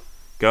too.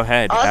 Go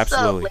ahead. Also,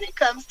 absolutely. when it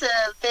comes to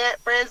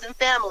friends and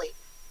family,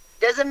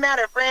 doesn't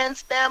matter,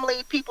 friends,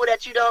 family, people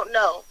that you don't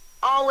know,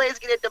 always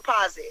get a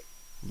deposit.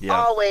 Yeah.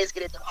 Always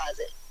get a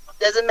deposit.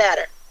 Doesn't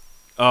matter.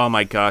 Oh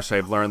my gosh,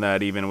 I've learned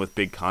that even with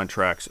big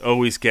contracts.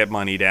 Always get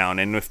money down,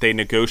 and if they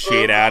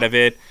negotiate out of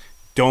it,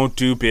 don't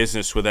do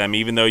business with them.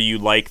 Even though you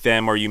like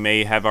them or you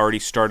may have already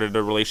started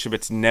a relationship,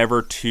 it's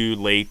never too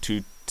late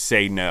to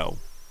say no.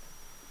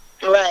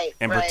 Right.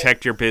 And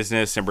protect your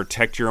business and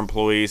protect your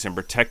employees and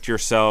protect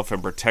yourself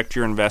and protect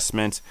your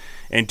investments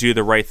and do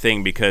the right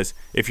thing, because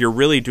if you're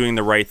really doing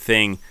the right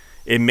thing,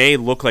 it may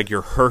look like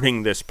you're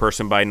hurting this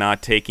person by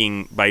not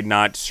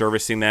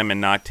servicing them and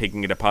not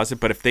taking a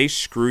deposit. But if they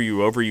screw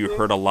you over, you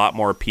hurt a lot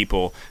more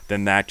people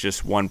than that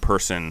just one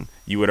person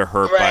you would have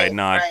hurt by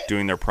not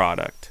doing their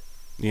product.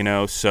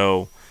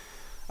 So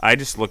I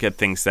just look at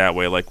things that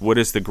way. Like, what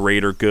is the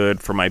greater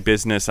good for my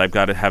business? I've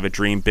got to have a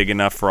dream big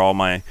enough for all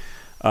my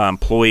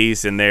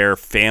employees and their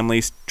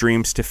families'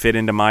 dreams to fit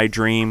into my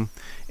dream.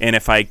 And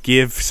if I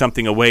give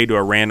something away to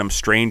a random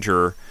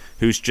stranger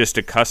who's just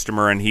a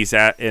customer and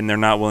they're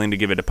not willing to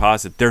give a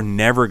deposit, they're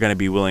never going to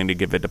be willing to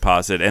give a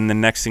deposit. And the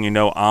next thing you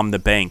know, I'm the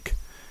bank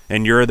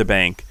and you're the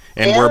bank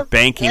and we're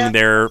banking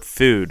their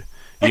food,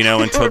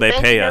 until they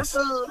pay us.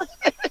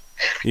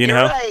 You're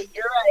right.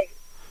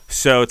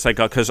 So it's like,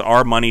 because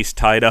our money's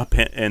tied up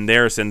in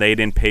theirs and they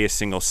didn't pay a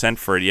single cent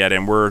for it yet,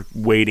 and we're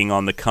waiting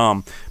on the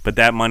come. But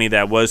that money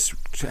that was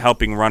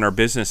helping run our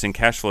business and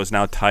cash flow is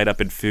now tied up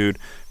in food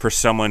for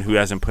someone who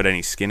hasn't put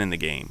any skin in the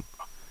game.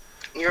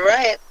 You're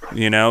right.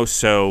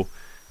 So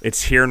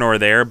it's here nor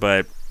there,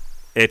 but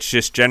it's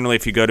just generally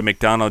if you go to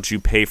McDonald's, you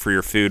pay for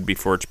your food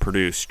before it's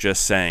produced,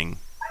 just saying.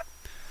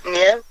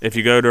 Yeah. If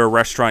you go to a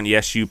restaurant,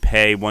 yes, you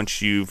pay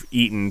once you've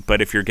eaten, but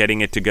if you're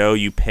getting it to go,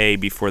 you pay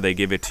before they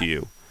give it to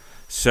you.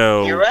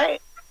 So, you're right.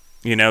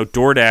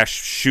 DoorDash,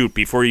 shoot,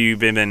 before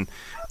the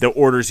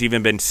order's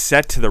even been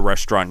set to the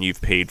restaurant and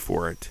you've paid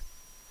for it.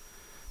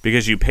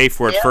 Because you pay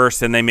for it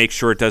first, and they make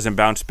sure it doesn't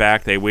bounce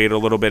back. They wait a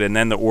little bit, and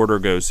then the order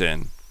goes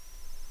in.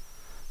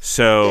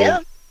 So yeah,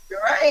 you're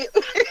right.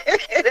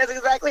 That's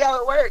exactly how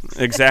it works.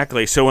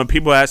 Exactly. So when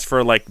people ask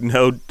for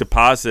no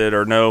deposit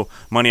or no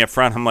money up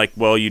front, I'm like,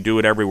 well, you do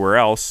it everywhere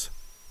else.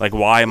 Like,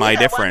 why am I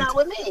different? Why not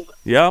with me?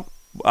 Yep.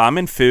 I'm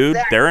in food.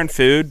 Exactly. They're in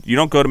food. You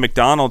don't go to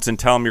McDonald's and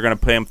tell them you're going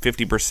to pay them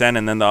 50%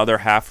 and then the other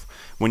half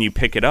when you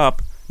pick it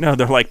up. No,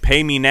 they're like,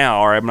 pay me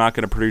now or I'm not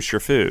going to produce your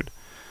food.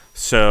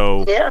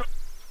 So,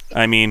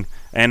 I mean,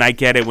 and I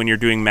get it, when you're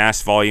doing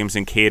mass volumes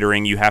and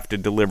catering, you have to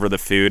deliver the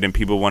food and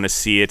people want to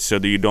see it so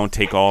that you don't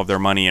take all of their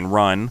money and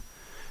run.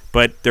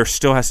 But there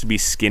still has to be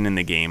skin in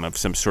the game of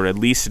some sort, at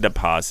least a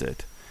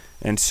deposit.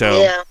 And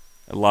so,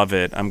 I love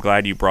it. I'm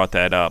glad you brought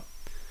that up.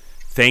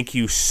 Thank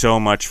you so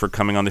much for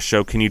coming on the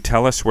show. Can you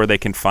tell us where they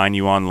can find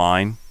you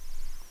online?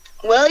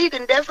 Well, you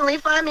can definitely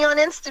find me on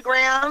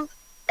Instagram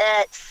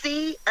at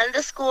C_kind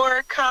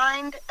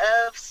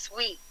of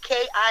sweet.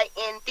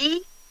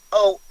 KINDOFSWEET.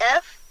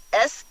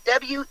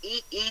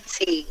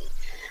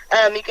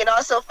 You can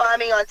also find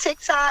me on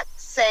TikTok,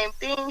 same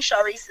thing,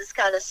 Charise is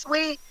kind of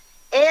sweet,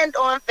 and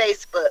on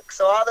Facebook.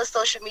 So all the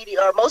social media,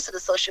 or most of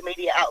the social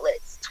media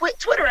outlets,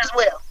 Twitter as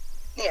well.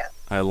 Yeah.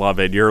 I love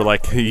it. You're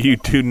like, you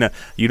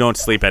don't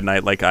sleep at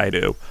night like I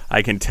do.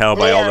 I can tell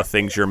by all the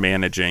things you're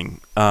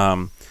managing.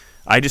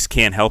 I just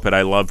can't help it.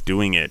 I love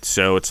doing it.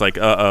 So it's like,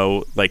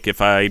 like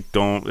if I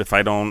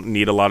don't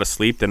need a lot of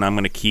sleep, then I'm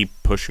going to keep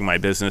pushing my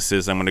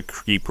businesses. I'm going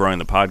to keep growing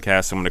the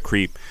podcast. I'm going to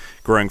keep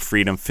growing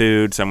Freedom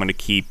Foods. I'm going to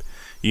keep,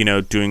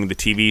 doing the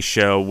TV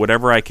show,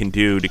 whatever I can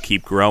do to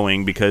keep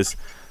growing, because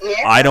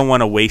I don't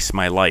want to waste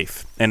my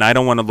life, and I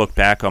don't want to look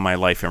back on my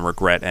life and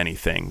regret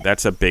anything.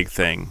 That's a big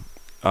thing.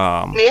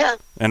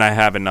 And I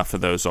have enough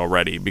of those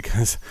already,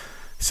 because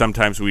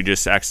sometimes we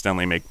just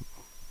accidentally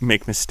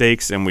make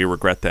mistakes and we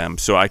regret them.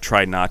 So I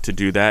try not to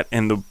do that.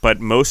 But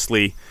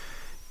mostly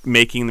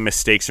making the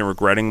mistakes and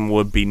regretting them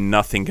would be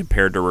nothing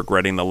compared to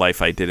regretting the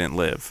life I didn't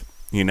live.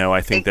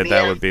 I think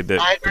that would be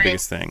the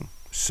biggest thing.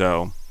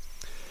 So,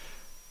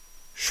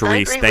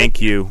 Charise,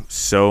 thank you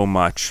so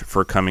much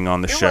for coming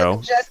on the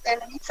show. Just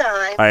any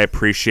time. I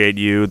appreciate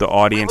you, the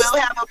audience. We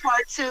will have a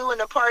part 2 and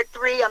a part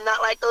 3. I'm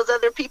not like those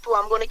other people.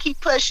 I'm going to keep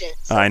pushing.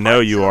 So I know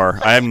you are.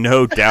 I have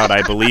no doubt.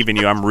 I believe in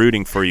you. I'm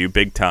rooting for you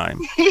big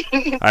time.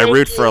 I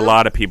root for a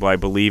lot of people. I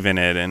believe in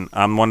it, and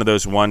I'm one of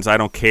those ones. I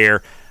don't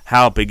care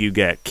how big you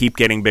get. Keep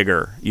getting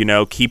bigger.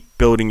 Keep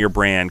building your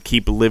brand.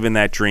 Keep living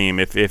that dream.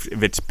 If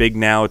it's big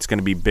now, it's going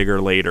to be bigger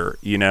later.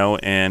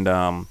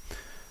 And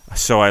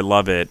so I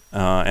love it,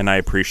 and I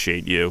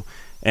appreciate you.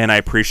 And I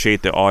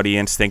appreciate the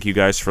audience. Thank you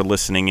guys for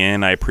listening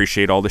in. I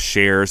appreciate all the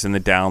shares and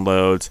the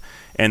downloads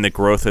and the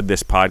growth of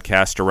this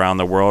podcast around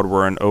the world.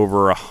 We're in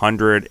over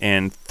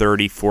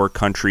 134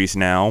 countries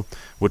now,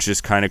 which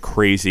is kind of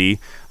crazy.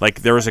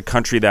 Like, there was a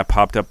country that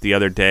popped up the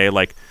other day.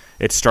 Like,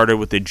 It started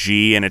with a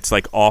G, and it's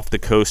like off the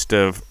coast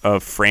of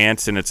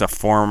France, and it's a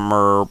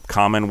former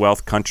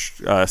Commonwealth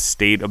country,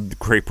 state of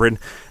Great Britain.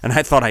 And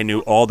I thought I knew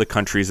all the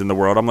countries in the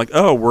world. I'm like,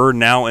 oh, we're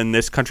now in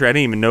this country. I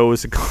didn't even know it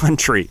was a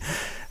country.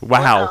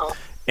 Wow.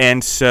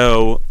 And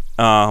so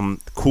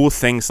cool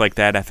things like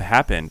that have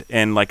happened.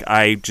 And like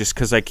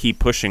because I keep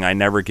pushing, I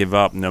never give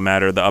up, no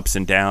matter the ups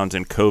and downs,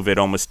 and COVID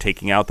almost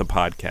taking out the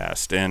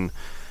podcast and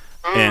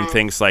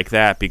things like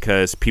that,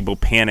 because people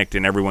panicked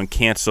and everyone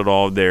canceled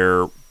all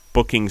their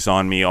bookings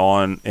on me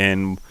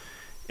in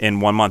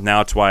 1 month.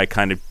 Now it's why I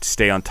kind of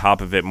stay on top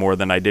of it more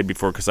than I did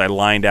before, because I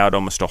lined out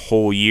almost a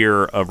whole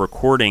year of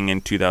recording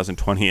in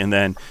 2020, and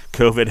then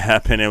COVID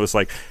happened. It was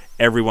like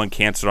everyone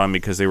canceled on me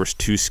because they were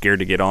too scared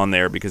to get on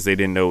there because they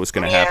didn't know what was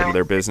going to happen to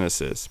their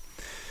businesses.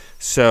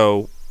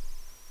 So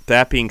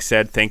that being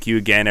said, thank you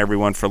again,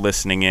 everyone, for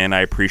listening in.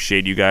 I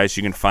appreciate you guys.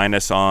 You can find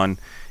us on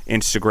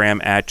Instagram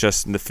at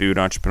Justin the Food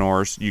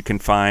Entrepreneurs. You can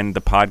find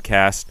the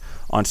podcast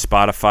on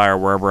Spotify or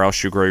wherever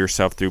else you grow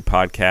yourself through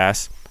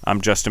podcasts.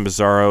 I'm Justin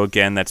Bizzarro.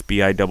 Again, that's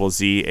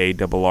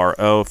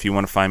BIZZARRO. If you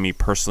want to find me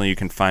personally, you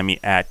can find me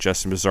at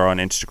Justin Bizzarro on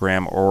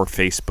Instagram or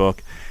Facebook.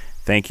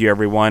 Thank you,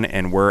 everyone,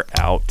 and we're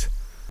out.